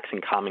the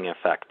relaxing, calming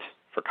effect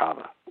for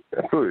Kava?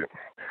 Absolutely.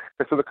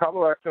 Okay, so the Kava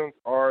lactones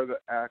are the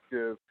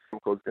active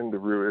chemicals in the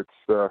root.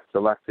 It's the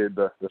lactate,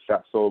 the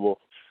fat-soluble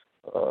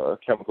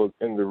chemicals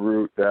in the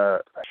root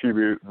that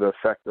attribute the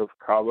effect of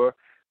Kava.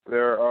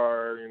 There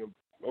are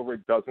over a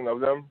dozen of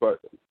them, but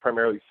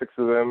primarily 6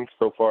 of them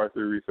so far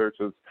through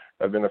researchers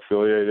have been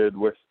affiliated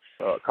with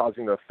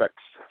causing the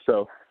effects.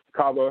 So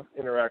Kava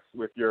interacts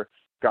with your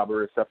GABA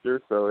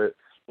receptors, so it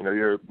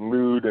your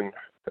mood and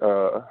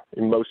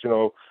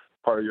emotional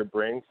part of your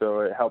brain,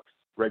 so it helps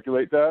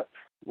regulate that.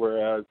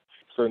 Whereas,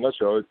 so in a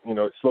nutshell, it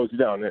slows you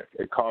down.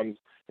 It calms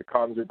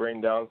your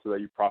brain down so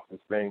that you process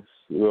things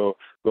a little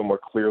more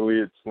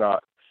clearly.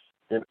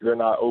 They're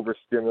not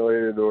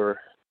overstimulated or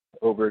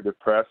over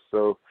depressed.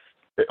 So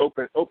it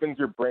opens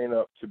your brain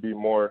up to be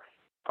more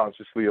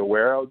consciously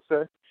aware, I would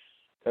say,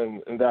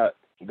 and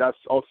that's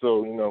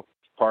also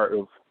part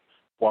of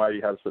why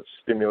you have such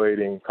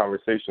stimulating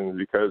conversations,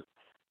 because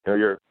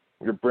your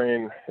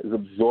brain is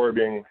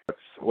absorbing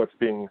what's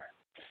being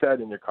said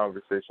in your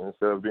conversation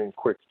instead of being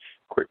quick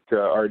to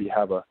already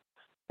have a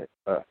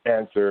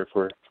answer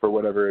for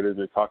whatever it is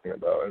you're talking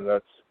about. And I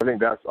think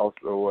that's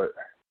also what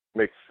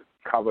makes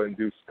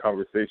Kava-induced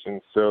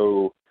conversations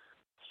so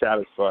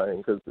satisfying,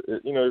 because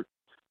it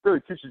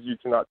really teaches you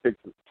to not take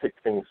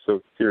things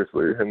so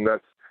seriously, and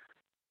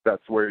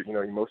that's where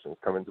emotions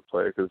come into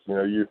play, because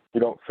you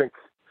don't think.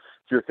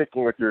 If you're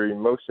thinking with your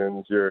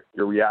emotions, you're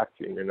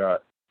reacting. You're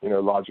not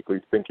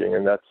logically thinking,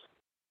 and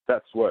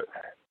that's what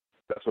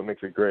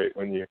makes it great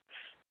when you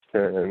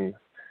can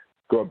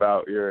go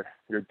about your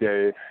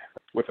day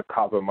with a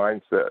Kava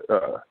mindset.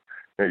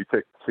 You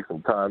take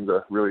some time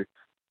to really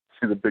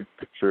see the big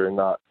picture and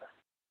not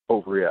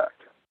overreact.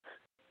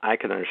 I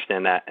can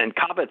understand that. And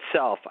Kava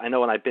itself, I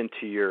know when I've been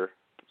to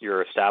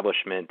your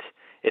establishment,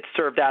 it's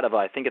served out of,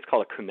 I think it's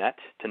called a kumet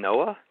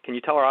tanoa. Can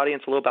you tell our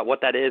audience a little about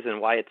what that is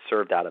and why it's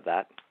served out of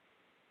that?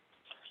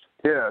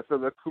 Yeah, so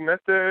the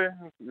kumete,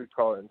 we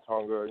call it in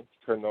Tonga,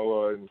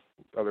 tanoa, and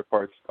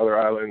other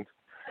islands.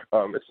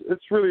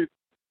 It's really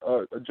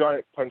a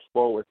giant punch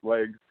bowl with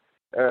legs,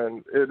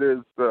 and it is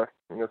the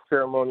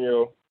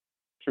ceremonial,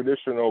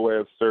 traditional way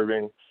of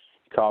serving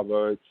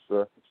Kava.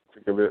 It's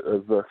think of it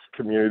as a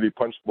community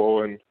punch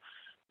bowl, and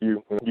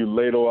you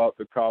ladle out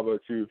the Kava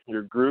to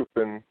your group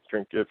and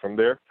drink it from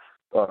there.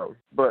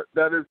 But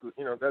that is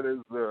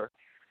the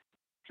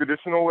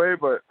traditional way.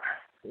 But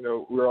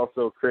we're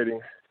also creating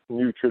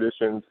new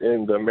traditions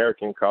in the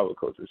American Kava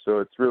culture. So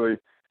it's really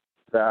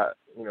that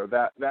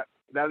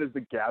is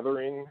the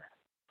gathering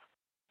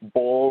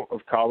bowl of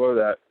Kava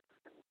that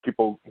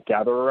people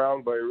gather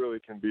around, but it really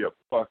can be a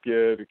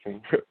bucket. It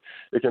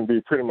can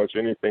be pretty much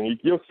anything.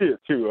 You'll see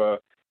it too.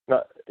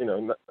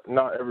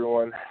 Not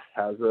everyone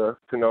has a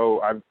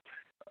Tano.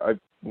 I've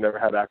never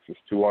had access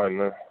to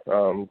one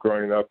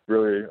growing up,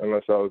 really,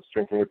 unless I was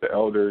drinking with the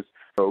elders.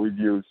 So we'd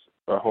use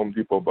a Home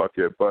Depot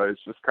bucket, but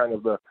it's just kind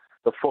of the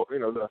full,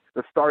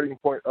 the starting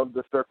point of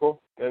the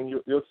circle, and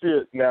you'll see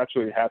it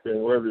naturally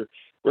happen wherever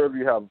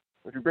you have.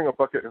 If you bring a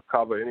bucket of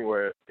Kava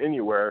anywhere,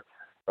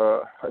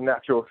 a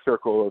natural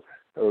circle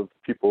of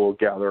people will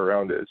gather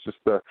around it. It's just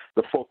the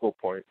focal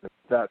point.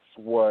 That's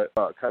what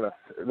kind of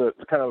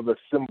the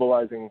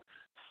symbolizing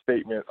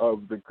statement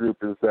of the group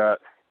is that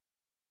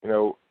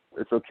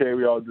it's okay,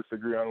 we all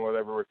disagree on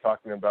whatever we're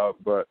talking about,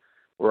 but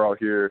we're all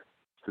here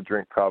to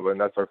drink Kava,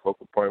 and that's our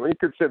focal point. You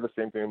could say the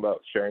same thing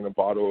about sharing a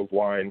bottle of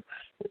wine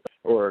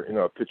or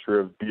a pitcher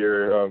of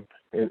beer.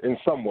 In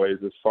some ways,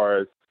 as far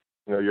as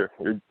you're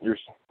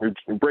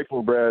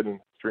breaking bread and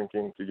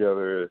drinking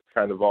together. It's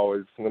kind of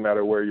always, no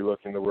matter where you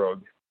look in the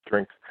world,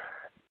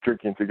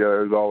 drinking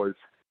together has always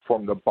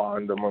formed a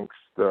bond amongst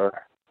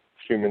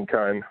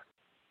humankind.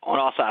 I want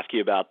to also ask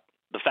you about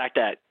the fact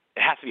that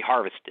it has to be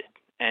harvested.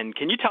 And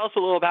can you tell us a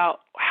little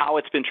about how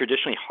it's been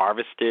traditionally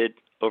harvested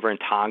over in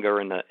Tonga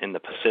or in the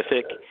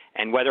Pacific,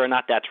 and whether or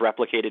not that's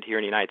replicated here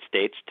in the United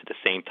States to the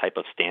same type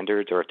of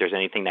standards, or if there's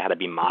anything that had to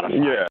be modified?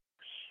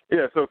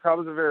 Yeah. So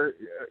Kava is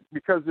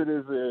because it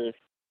is a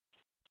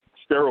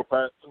sterile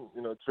plant,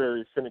 it's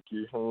very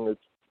finicky, and it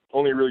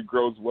only really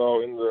grows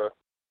well in the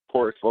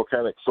porous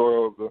volcanic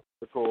soil of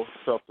the whole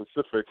South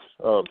Pacific.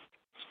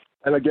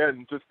 And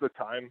again, just the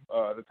time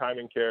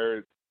and care,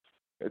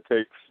 it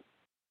takes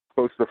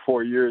close to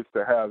 4 years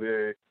to have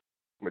a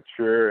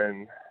mature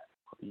and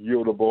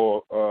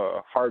yieldable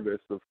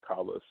harvest of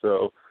Kava.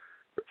 So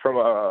from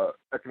an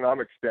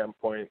economic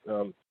standpoint,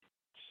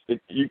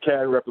 you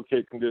can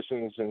replicate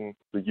conditions in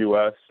the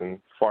U.S. and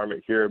farm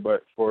it here,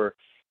 but for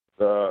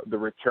the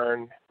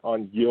return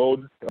on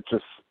yield,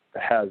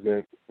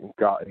 hasn't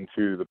gotten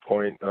to the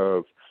point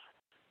of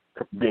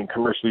being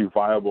commercially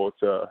viable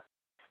to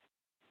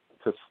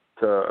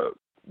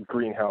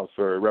greenhouse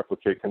or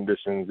replicate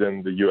conditions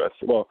in the U.S.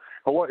 Well,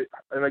 Hawaii,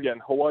 and again,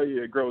 Hawaii,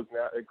 it grows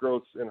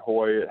in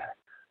Hawaii.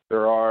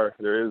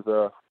 There is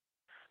a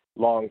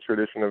long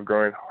tradition of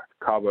growing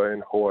kava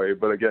in Hawaii,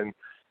 but again,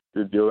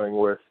 you're dealing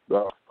with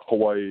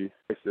Hawaii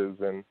prices,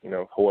 and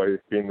Hawaii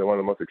being one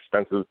of the most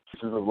expensive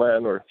pieces of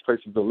land or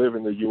places to live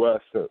in the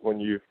U.S. When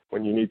you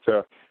need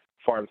to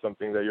farm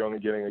something that you're only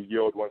getting a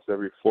yield once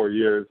every 4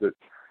 years, it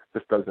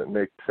just doesn't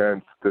make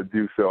sense to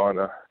do so on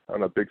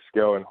a big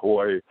scale in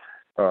Hawaii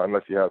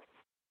unless you have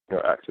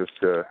access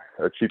to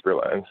a cheaper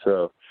land.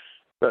 So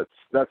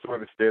that's where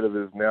the state of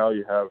it is now.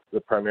 You have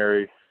the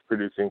primary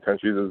producing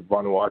countries as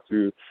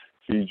Vanuatu,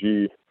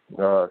 Fiji,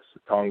 Tonga,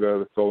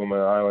 the Solomon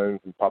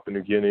Islands, and Papua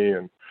New Guinea,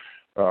 and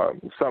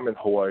some in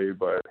Hawaii,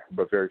 but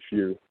very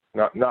few.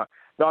 Not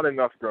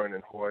enough growing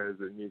in Hawaii as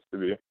it needs to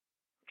be.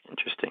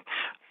 Interesting.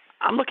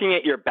 I'm looking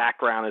at your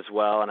background as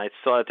well, and I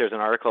saw that there's an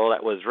article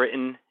that was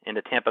written in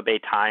the Tampa Bay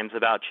Times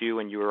about you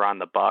when you were on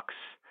the Bucks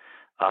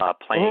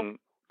playing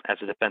as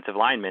a defensive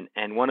lineman.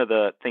 And one of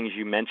the things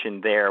you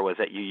mentioned there was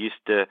that you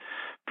used to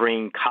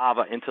bring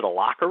kava into the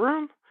locker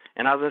room.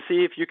 And I was going to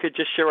see if you could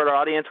just share with our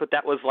audience what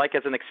that was like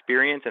as an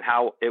experience and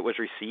how it was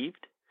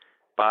received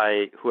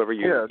by whoever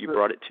you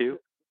brought it to.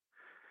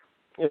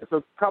 Yeah,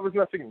 so kava's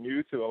nothing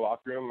new to the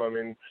locker room. I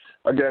mean,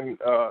 again,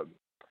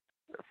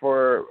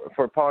 for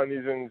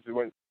Polynesians,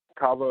 when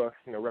kava,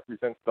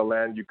 represents the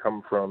land you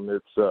come from.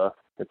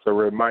 It's a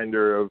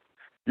reminder of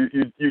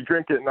you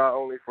drink it not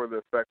only for the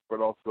effect,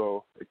 but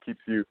also it keeps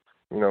you,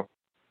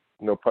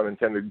 no pun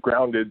intended,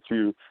 grounded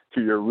to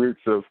your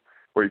roots of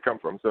where you come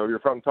from. So if you're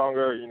from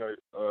Tonga,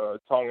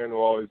 Tongan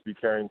will always be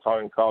carrying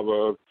Tongan kava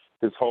of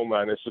his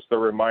homeland. It's just a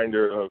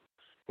reminder of,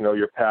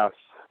 your past,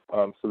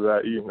 so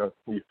that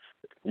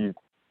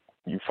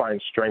you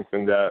find strength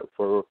in that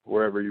for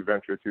wherever you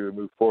venture to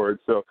move forward.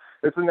 So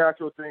it's a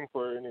natural thing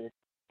for any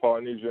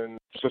Polynesian,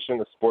 especially in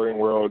the sporting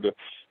world,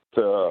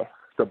 to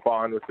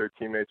bond with their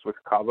teammates with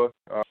kava.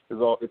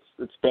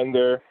 It's been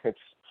there. It's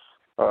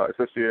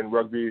especially in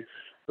rugby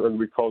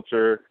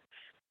culture,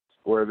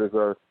 where there's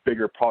a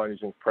bigger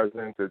Polynesian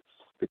presence. It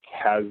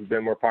has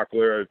been more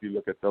popular. If you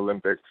look at the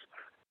Olympics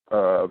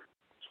of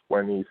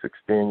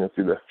 2016, you'll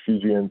see the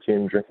Fijian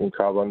team drinking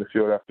kava on the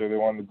field after they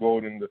won the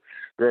gold in the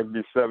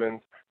rugby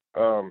sevens.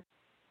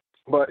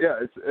 But yeah,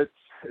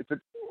 it's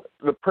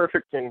the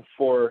perfect thing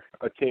for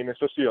a team,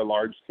 especially a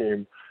large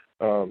team,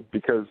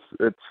 because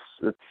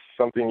it's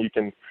something you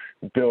can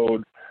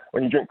build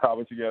when you drink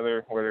kava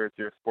together, whether it's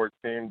your sports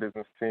team,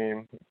 business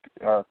team,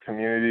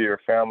 community, or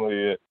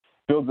family. It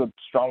builds a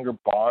stronger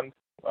bond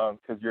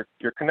because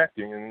you're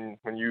connecting, and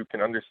when you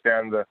can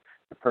understand the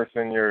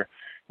person you're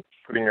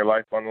putting your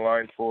life on the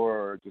line for,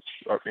 or just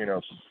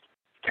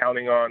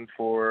counting on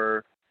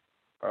for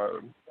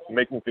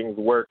making things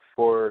work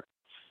for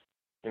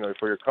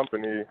your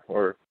company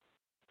or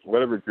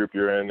whatever group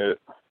you're in,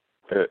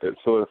 it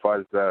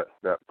solidifies that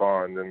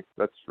bond, and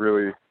that's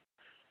really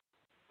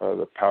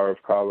the power of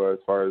kava as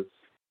far as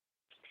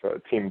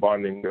team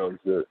bonding goes.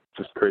 It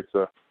just creates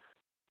a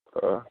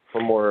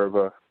more of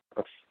a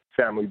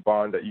family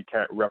bond that you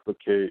can't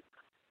replicate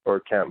or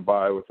can't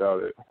buy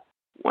without it.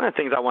 One of the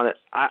things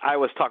I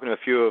was talking to a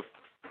few of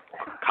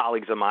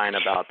colleagues of mine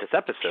about this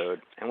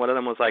episode, and one of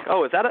them was like,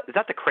 "Oh, is that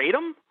the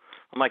kratom?"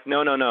 I'm like,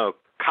 no.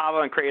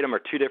 Kava and kratom are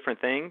two different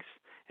things.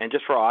 And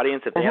just for our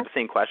audience, if they have the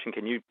same question,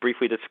 can you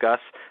briefly discuss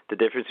the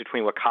difference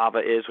between what kava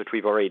is, which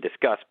we've already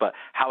discussed, but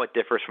how it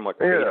differs from what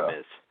kratom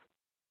is?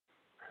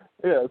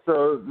 Yeah,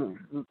 so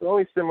the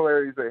only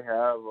similarities they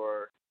have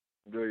are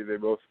really they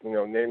both,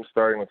 names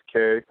starting with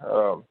K.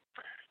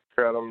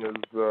 Kratom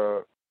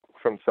is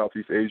from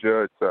Southeast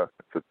Asia. It's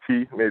a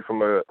tea made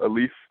from a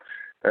leaf,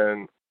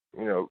 and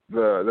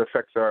the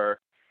effects are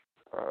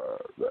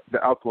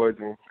the alkaloids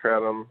in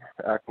kratom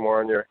act more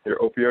on your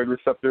opioid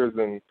receptors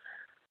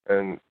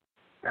and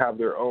have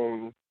their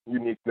own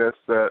uniqueness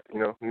that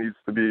needs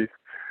to be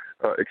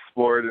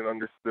explored and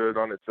understood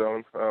on its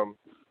own.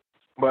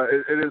 But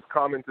it is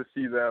common to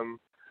see them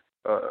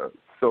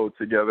sold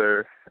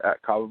together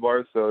at kava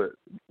bars. So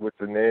with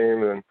the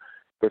name and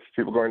with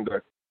people going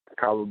to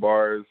kava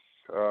bars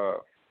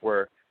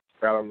where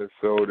kratom is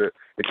sold, it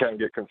can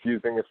get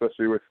confusing,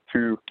 especially with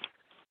two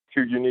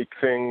unique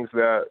things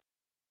that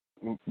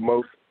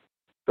most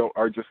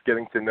are just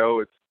getting to know.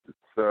 It's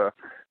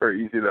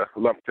very easy to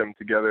lump them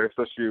together,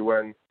 especially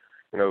when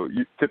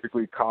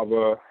typically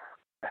kava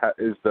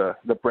is the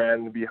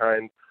brand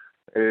behind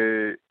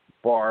a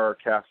bar or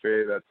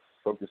cafe that's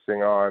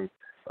focusing on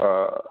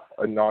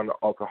a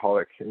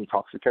non-alcoholic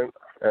intoxicant,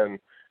 and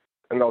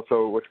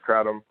also with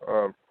kratom,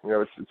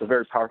 it's a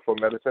very powerful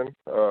medicine.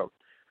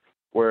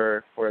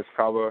 Whereas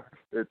kava,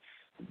 it's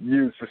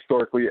used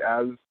historically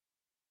as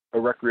a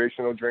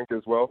recreational drink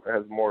as well. It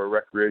has more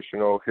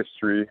recreational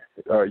history,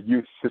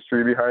 use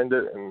history behind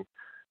it, and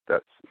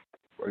that's,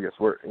 I guess,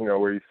 where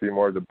you see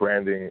more of the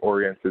branding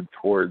oriented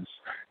towards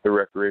the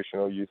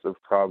recreational use of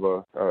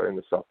kava in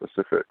the South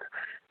Pacific.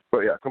 But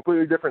yeah,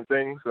 completely different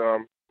things.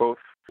 Both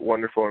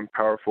wonderful and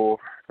powerful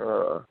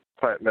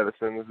plant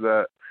medicines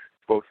that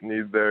both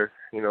need their,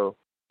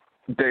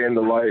 day in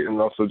the light, and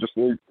also just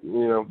need,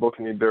 both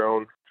need their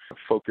own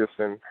focus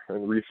and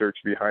research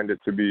behind it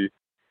to be,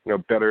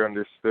 better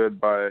understood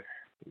by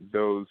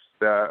those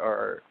that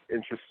are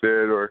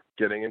interested or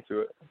getting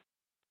into it.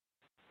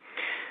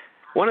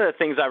 One of the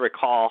things I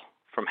recall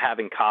from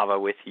having kava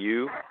with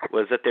you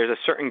was that there's a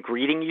certain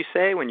greeting you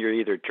say when you're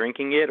either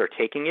drinking it or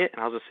taking it,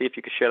 and I'll just see if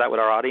you could share that with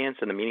our audience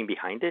and the meaning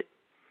behind it.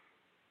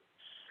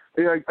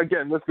 Yeah,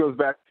 again, this goes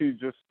back to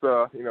just,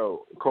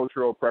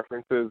 cultural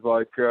preferences,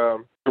 like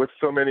with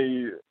so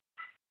many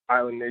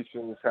island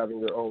nations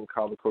having their own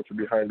kava culture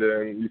behind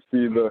it, and you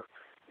see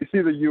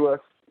the U.S.,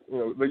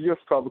 the U.S.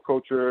 kava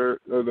culture,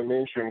 the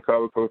mainstream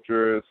kava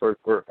culture is sort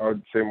of, I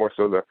would say more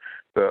so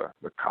the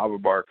kava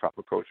bar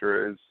kava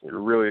culture is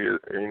really,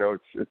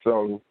 its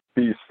own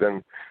beast,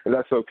 and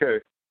that's okay.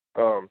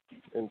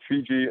 In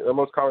Fiji, the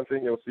most common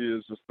thing you'll see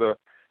is just the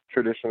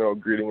traditional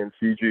greeting in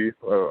Fiji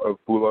of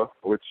bula,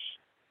 which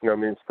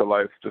means to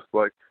life, just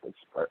like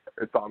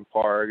it's on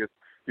par. I guess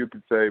you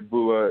could say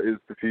bula is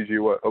to Fiji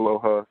what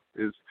aloha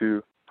is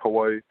to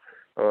Hawaii.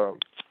 But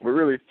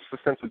really, it's a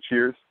sense of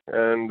cheers,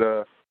 and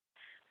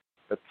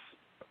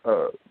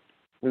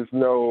there's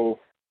no,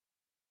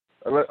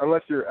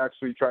 unless you're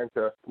actually trying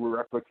to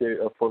replicate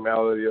a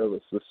formality of a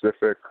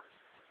specific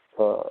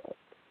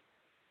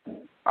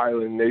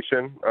island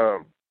nation,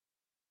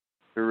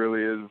 there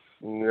really is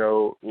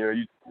no,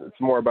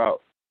 it's more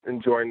about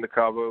enjoying the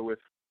kava with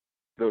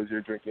those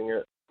you're drinking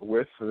it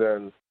with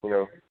than,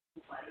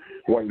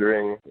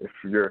 wondering if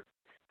you're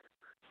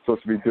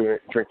supposed to be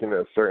drinking it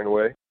a certain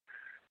way.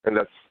 And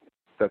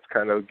that's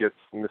kind of gets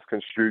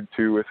misconstrued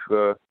too with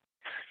the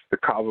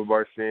kava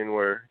bar scene,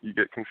 where you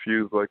get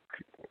confused, like,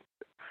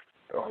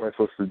 oh, am I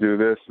supposed to do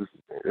this?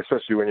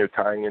 Especially when you're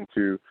tying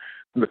into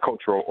the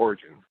cultural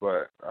origins.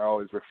 But I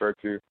always refer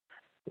to,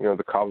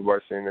 the kava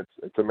bar scene.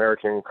 It's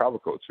American kava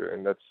culture,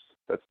 and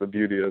that's the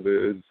beauty of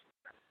it, is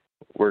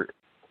we're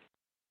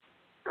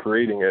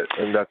creating it,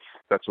 and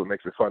that's what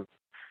makes it fun.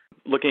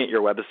 Looking at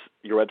your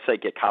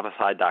website,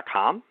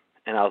 getkavafied.com,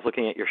 and I was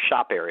looking at your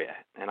shop area,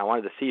 and I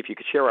wanted to see if you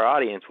could share with our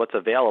audience what's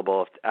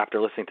available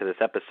after listening to this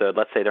episode.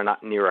 Let's say they're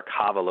not near a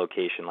kava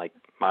location like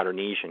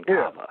Modernesian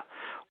kava.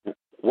 Yeah.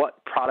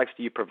 What products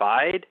do you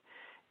provide,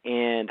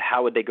 and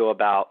how would they go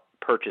about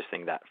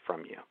purchasing that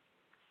from you?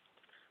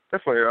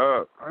 Definitely.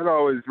 I'd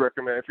always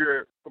recommend, if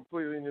you're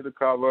completely new to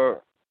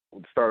kava,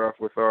 we'd start off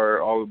with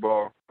our olive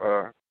ball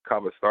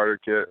kava starter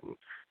kit.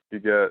 You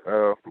get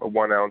a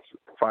 1 ounce,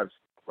 5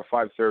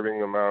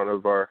 serving amount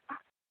of our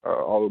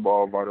olive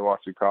ball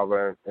Vanuatu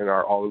kava in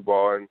our olive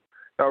ball, and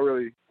that'll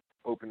really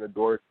open the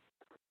door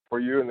for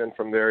you. And then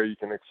from there, you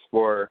can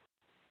explore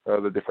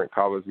the different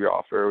kavas we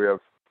offer. We have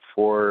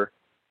 4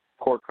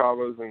 core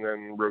kavas, and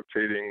then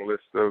rotating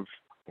list of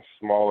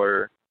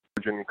smaller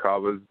virgin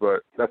kavas.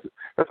 But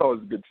that's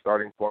always a good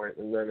starting point.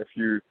 And then if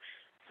we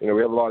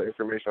have a lot of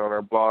information on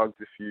our blogs.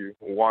 If you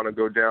want to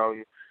go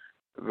down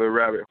the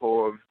rabbit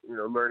hole of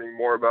learning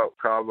more about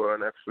kava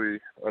and actually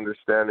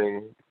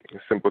understanding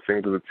simple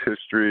things of its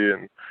history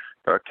and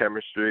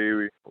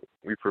chemistry,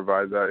 we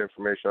provide that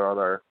information on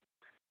our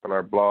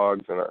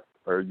blogs and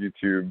our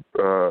YouTube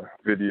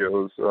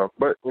videos.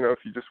 But if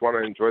you just want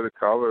to enjoy the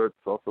kava, it's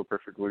also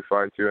perfectly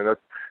fine too. And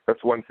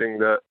that's one thing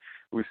that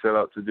we set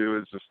out to do,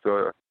 is just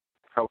to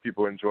help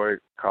people enjoy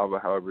kava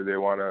however they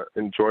want to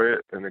enjoy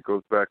it. And it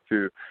goes back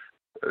to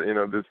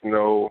there's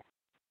no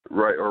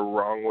right or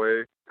wrong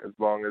way. As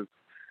long as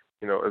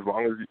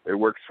it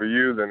works for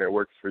you, then it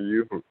works for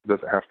you. It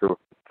doesn't have to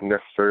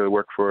necessarily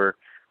work for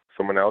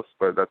someone else,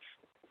 but that's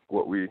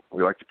what we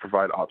like to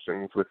provide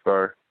options with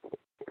our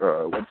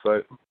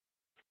website.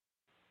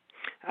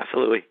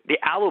 Absolutely. The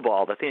alu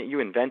ball, the thing that you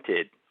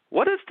invented,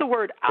 what does the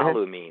word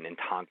alu mean in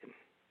Tongan?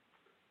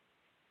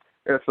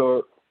 Yeah,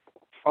 so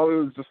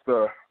alu is just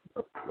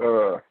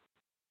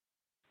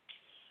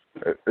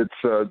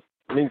it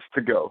means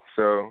to go.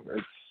 So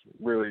it's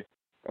really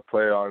a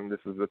play on, this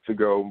is a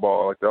to-go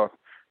ball. Like the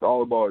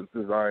olive ball is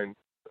designed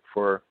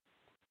for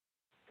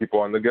people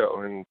on the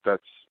go, and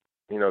that's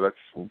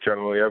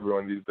generally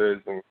everyone these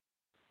days, and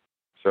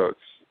so it's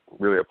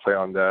really a play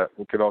on that.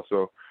 You could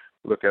also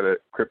look at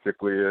it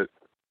cryptically. It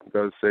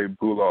does say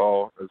bula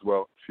all as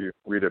well if you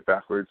read it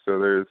backwards. So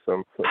there's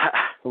some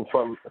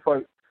fun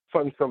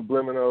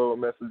subliminal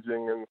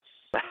messaging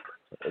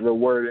and the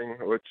wording,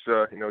 which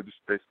just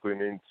basically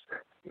means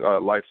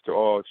life to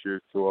all,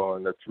 cheers to all,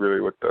 and that's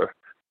really what the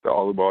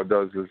olive ball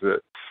does, is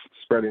it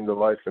spreading the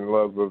life and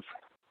love of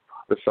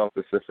the South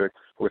Pacific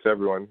with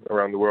everyone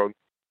around the world.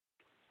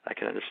 I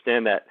can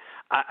understand that.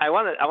 I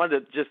wanted to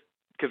just,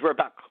 because we're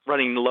about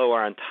running low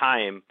on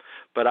time,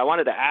 but I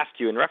wanted to ask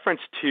you, in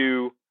reference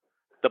to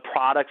the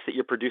products that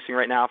you're producing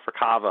right now for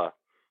kava,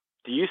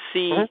 do you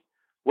see,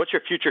 what's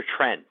your future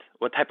trend?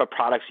 What type of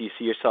products do you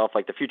see yourself,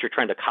 like the future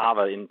trend of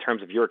kava in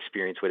terms of your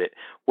experience with it?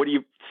 What do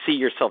you see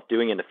yourself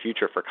doing in the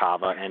future for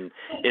kava? And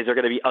is there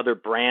going to be other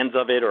brands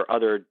of it or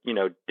other,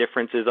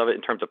 differences of it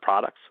in terms of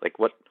products? Like,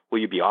 what will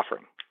you be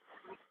offering?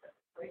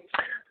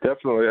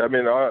 Definitely. I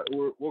mean,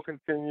 we'll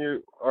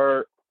continue.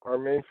 Our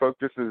main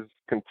focus is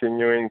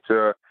continuing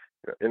to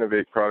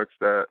innovate products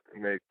that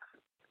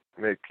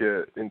make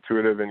it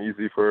intuitive and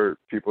easy for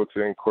people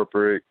to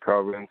incorporate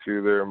kava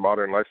into their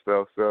modern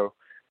lifestyle. So,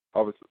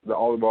 obviously, the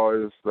olive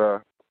ball is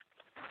the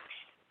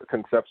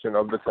conception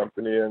of the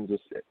company, and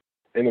just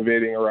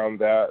innovating around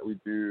that. We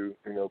do,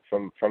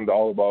 from the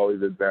olive ball,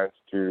 we've advanced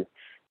to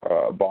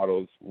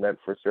bottles meant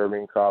for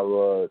serving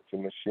kava, to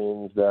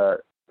machines that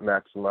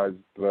maximize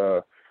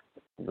the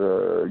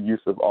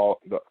use of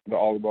the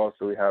olive ball.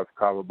 So we have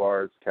kava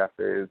bars,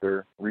 cafes,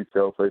 or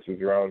retail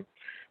places around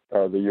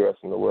the U.S.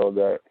 and the world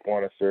that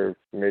want to serve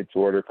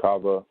made-to-order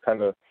kava.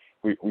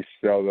 We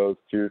sell those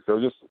too. So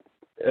just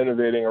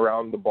innovating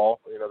around the ball,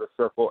 the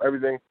circle.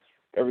 Everything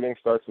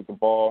starts with the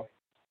ball,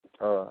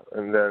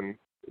 and then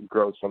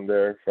grows from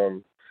there.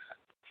 From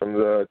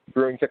the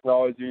brewing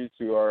technology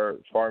to our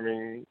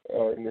farming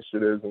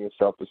initiatives in the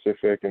South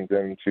Pacific, and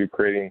then to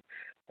creating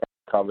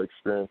kava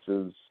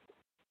experiences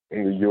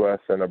in the U.S.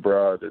 and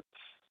abroad. It's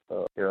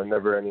a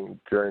never-ending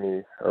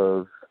journey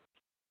of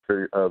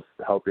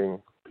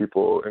helping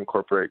people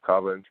incorporate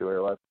kava into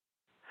their life.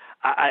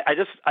 I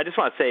just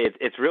want to say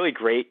it's really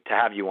great to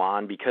have you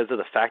on because of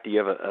the fact that you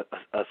have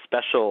a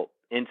special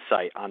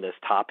insight on this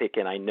topic,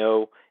 and I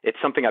know it's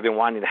something I've been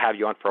wanting to have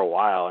you on for a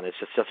while, and it's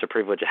just such a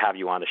privilege to have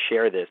you on to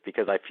share this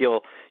because I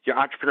feel your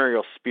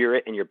entrepreneurial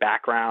spirit and your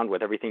background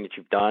with everything that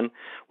you've done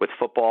with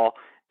football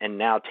and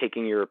now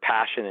taking your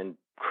passion and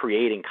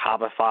creating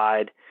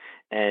Kavafied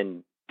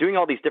and doing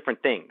all these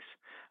different things.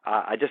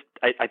 I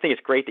think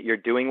it's great that you're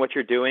doing what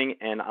you're doing,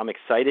 and I'm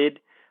excited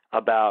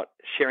about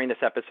sharing this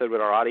episode with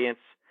our audience.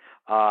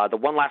 The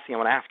one last thing I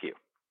want to ask you,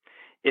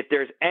 if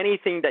there's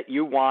anything that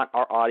you want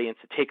our audience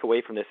to take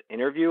away from this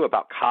interview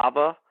about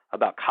kava,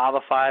 about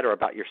Kavafied, or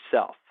about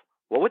yourself,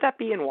 what would that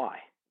be and why?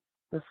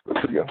 That's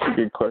a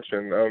good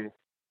question.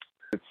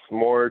 It's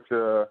more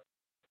to,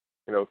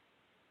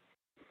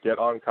 get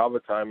on Kava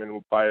Time,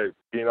 and by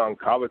being on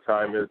Kava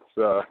Time,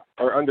 it's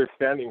or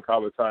understanding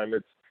Kava Time.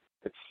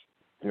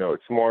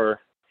 It's more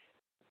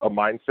a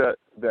mindset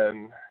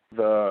than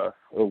the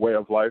way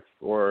of life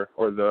or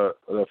the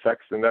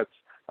effects, and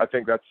I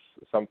think that's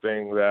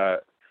something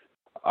that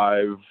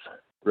I've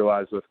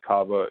realized with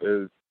kava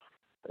is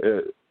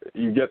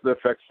you get the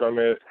effects from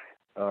it,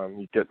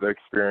 you get the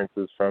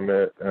experiences from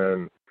it,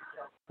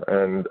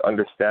 and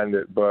understand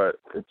it, but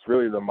it's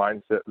really the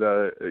mindset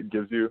that it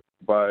gives you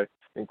by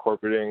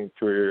incorporating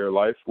to your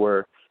life,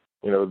 where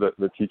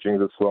the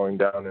teachings of slowing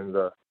down and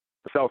the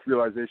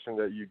self-realization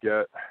that you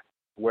get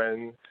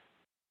when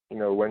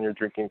you're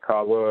drinking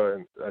kava.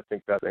 And I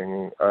think that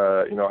thing,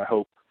 I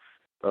hope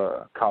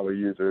kava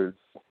users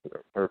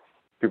or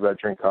people that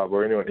drink kava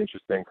or anyone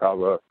interested in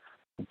kava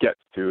gets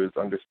to is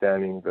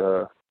understanding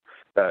that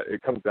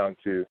it comes down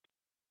to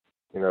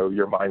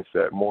your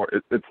mindset more.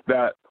 It's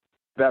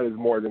that is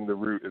more than the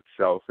root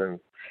itself, and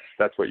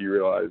that's what you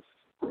realize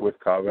with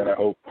kava. And I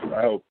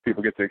hope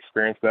people get to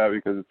experience that,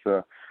 because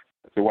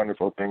it's a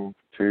wonderful thing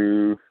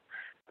to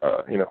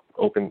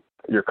open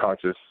your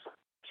conscious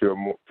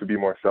to be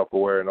more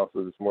self-aware, and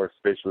also just more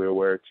spatially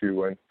aware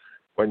too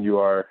when you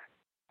are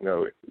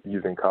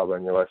using kava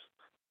in your life.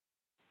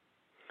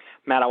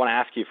 Matt, I want to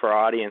ask you, for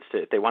our audience,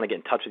 if they want to get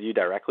in touch with you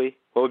directly,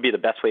 what would be the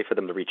best way for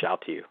them to reach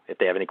out to you if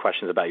they have any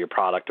questions about your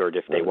product, or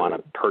if they want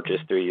to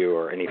purchase through you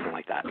or anything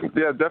like that?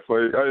 Yeah,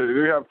 definitely.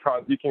 We have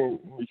you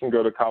can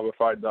go to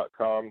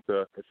Kavafied.com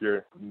if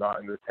you're not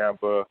in the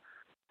Tampa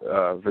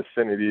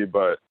vicinity,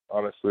 but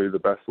honestly, the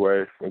best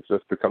way is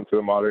just to come to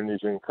the Modern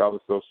using Kava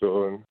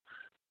Social and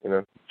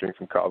drink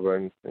some kava,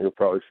 and you'll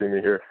probably see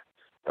me here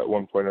at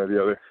one point or the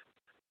other.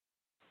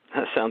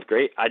 That sounds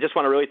great. I just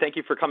want to really thank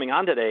you for coming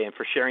on today and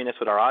for sharing this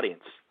with our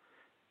audience.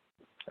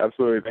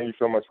 Absolutely. Thank you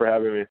so much for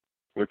having me.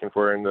 Looking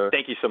forward to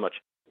Thank you so much.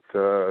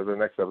 To the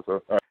next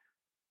episode. All right.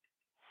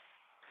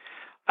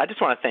 I just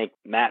want to thank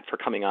Matt for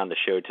coming on the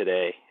show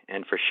today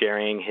and for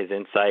sharing his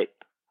insight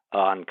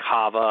on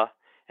kava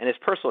and his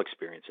personal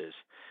experiences.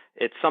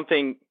 It's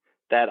something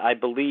that I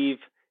believe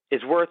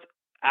is worth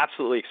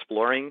absolutely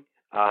exploring.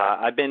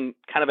 I've been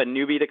kind of a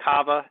newbie to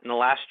kava in the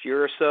last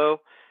year or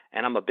so,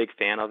 and I'm a big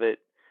fan of it.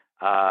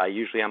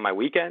 Usually on my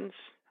weekends,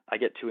 I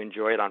get to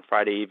enjoy it on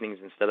Friday evenings.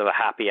 Instead of a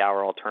happy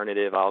hour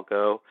alternative, I'll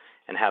go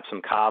and have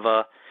some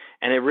kava.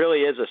 And it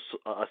really is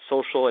a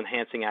social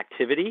enhancing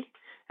activity,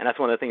 and that's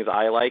one of the things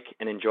I like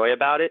and enjoy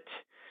about it.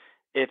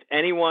 If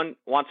anyone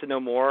wants to know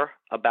more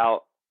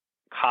about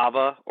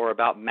kava or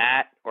about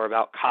Matt or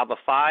about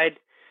Kavafied,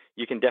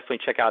 you can definitely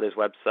check out his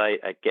website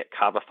at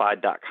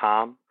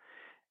getkavafied.com.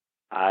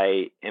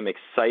 I am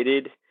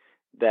excited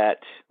that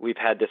we've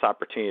had this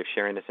opportunity of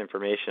sharing this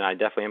information. I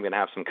definitely am going to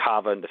have some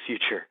kava in the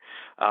future.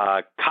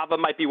 Kava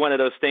might be one of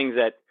those things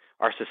that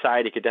our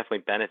society could definitely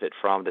benefit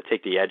from to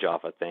take the edge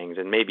off of things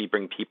and maybe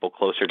bring people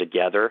closer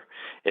together.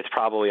 It's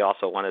probably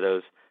also one of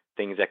those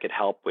things that could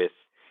help with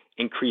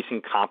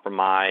increasing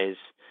compromise,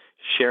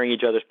 sharing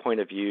each other's point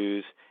of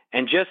views,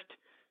 and just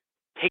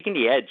taking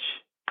the edge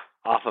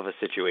off of a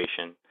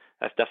situation.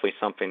 That's definitely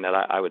something that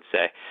I would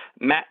say.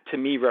 Matt, to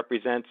me,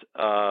 represents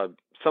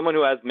someone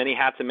who has many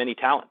hats and many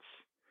talents,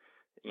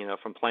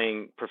 from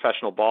playing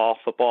professional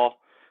football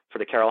for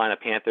the Carolina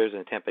Panthers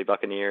and the Tampa Bay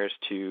Buccaneers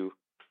to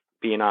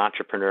being an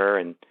entrepreneur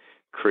and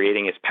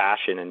creating his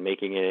passion and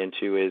making it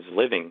into his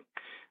living.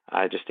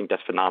 I just think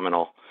that's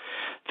phenomenal.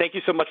 Thank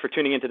you so much for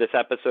tuning into this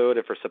episode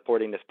and for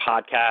supporting this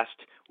podcast.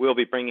 We'll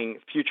be bringing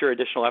future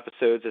additional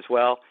episodes as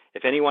well.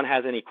 If anyone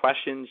has any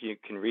questions, you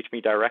can reach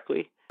me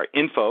directly. Our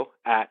info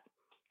at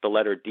the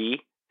letter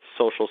D,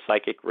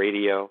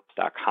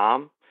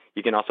 socialpsychicradio.com.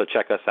 You can also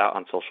check us out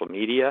on social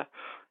media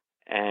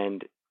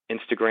and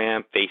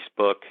Instagram,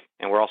 Facebook,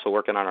 and we're also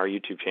working on our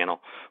YouTube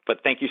channel.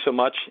 But thank you so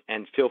much,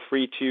 and feel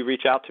free to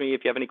reach out to me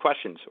if you have any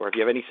questions or if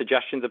you have any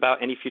suggestions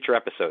about any future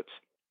episodes.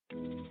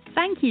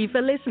 Thank you for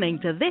listening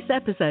to this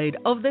episode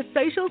of the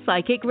Social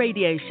Psychic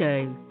Radio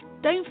Show.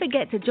 Don't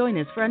forget to join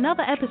us for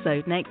another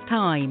episode next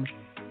time.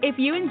 If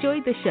you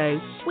enjoyed the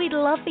show, we'd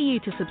love for you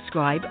to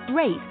subscribe,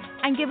 rate,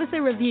 and give us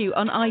a review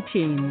on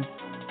iTunes.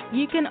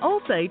 You can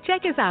also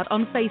check us out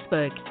on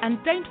Facebook, and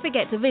don't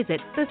forget to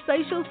visit the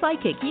Social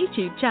Psychic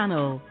YouTube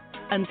channel.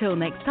 Until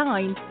next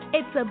time,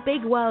 it's a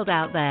big world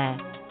out there.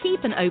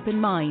 Keep an open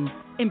mind,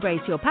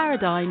 embrace your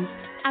paradigms,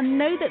 and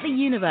know that the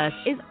universe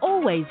is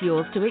always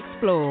yours to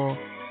explore.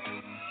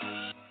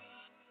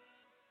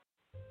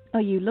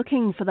 Are you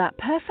looking for that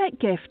perfect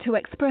gift to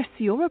express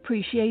your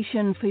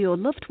appreciation for your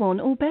loved one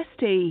or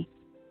bestie?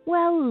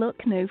 Well,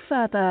 look no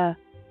further.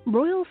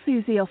 Royal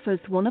Susie offers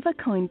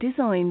one-of-a-kind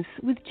designs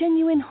with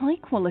genuine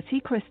high-quality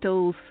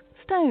crystals,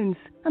 stones,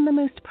 and the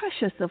most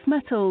precious of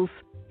metals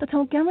that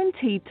are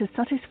guaranteed to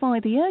satisfy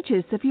the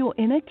urges of your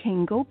inner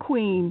king or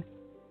queen.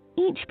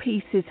 Each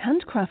piece is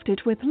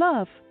handcrafted with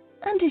love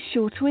and is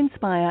sure to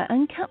inspire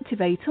and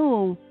captivate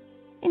all.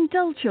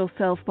 Indulge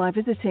yourself by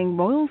visiting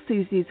Royal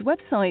Susie's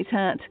website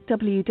at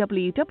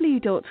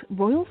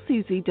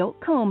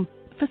www.royalsusie.com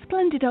for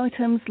splendid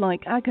items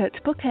like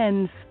agate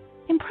bookends,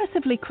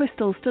 impressively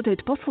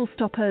crystal-studded bottle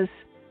stoppers,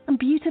 and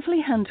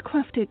beautifully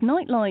handcrafted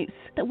nightlights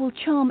that will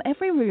charm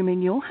every room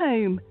in your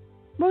home.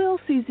 Royal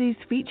Susie's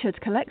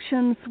featured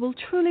collections will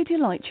truly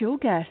delight your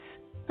guests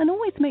and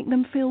always make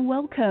them feel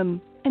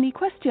welcome. Any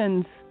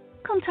questions?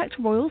 Contact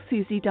Royal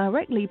Susie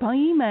directly by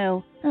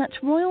email at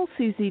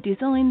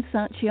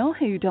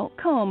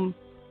royalsusiedesigns@yahoo.com.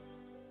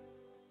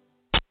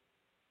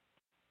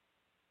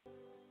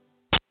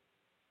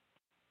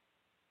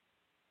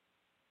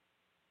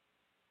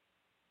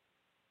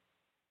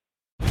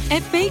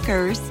 At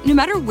Baker's, no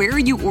matter where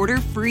you order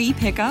free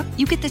pickup,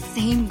 you get the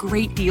same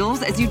great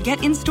deals as you'd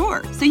get in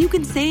store, so you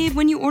can save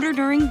when you order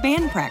during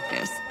band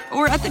practice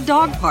or at the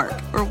dog park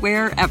or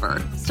wherever.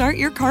 Start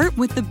your cart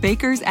with the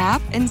Baker's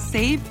app and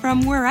save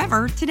from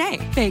wherever today.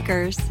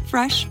 Baker's,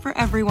 fresh for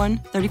everyone.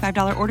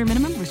 $35 order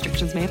minimum.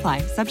 Restrictions may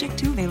apply. Subject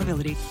to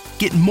availability.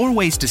 Get more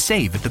ways to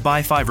save at the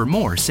Buy 5 or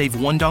More Save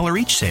 $1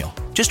 each sale.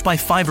 Just buy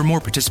 5 or more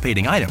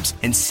participating items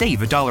and save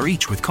 $1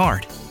 each with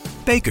card.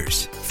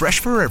 Baker's, fresh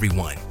for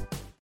everyone.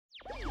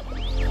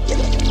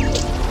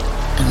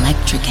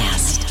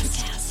 Electricast.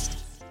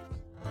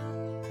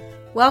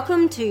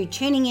 Welcome to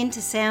Tuning Into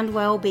Sound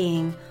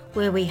Wellbeing,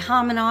 where we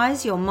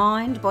harmonise your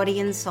mind, body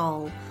and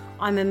soul.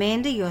 I'm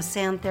Amanda, your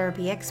sound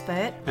therapy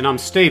expert. And I'm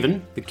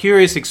Stephen, the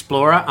curious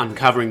explorer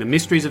uncovering the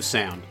mysteries of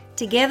sound.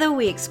 Together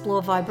we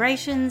explore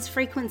vibrations,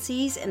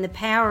 frequencies and the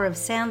power of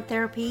sound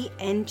therapy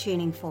and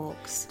tuning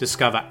forks.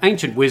 Discover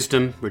ancient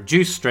wisdom,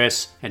 reduce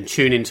stress and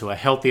tune into a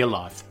healthier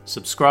life.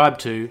 Subscribe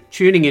to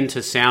Tuning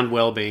Into Sound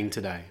Wellbeing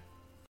today.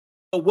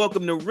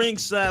 Welcome to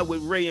Ringside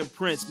with Ray and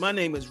Prince. My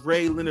name is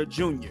Ray Leonard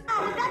Jr. Oh, is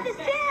that the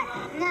set?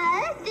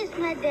 No, that's just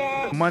my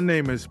dad. My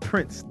name is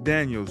Prince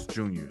Daniels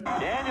Jr.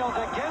 Daniels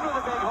again with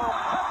a big home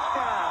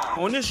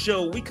touchdown. On this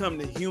show, we come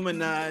to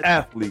humanize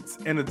athletes,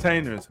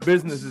 entertainers,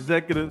 business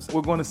executives.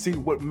 We're going to see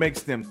what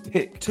makes them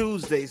tick.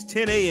 Tuesdays,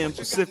 10 a.m.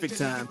 Pacific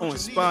time on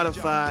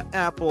Spotify,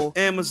 Apple,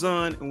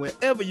 Amazon, and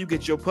wherever you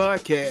get your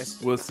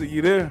podcasts. We'll see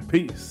you there.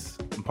 Peace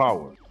and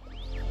power.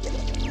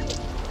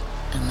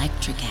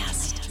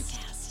 Electricast.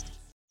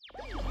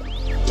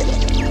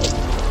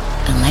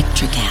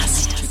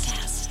 Electricast.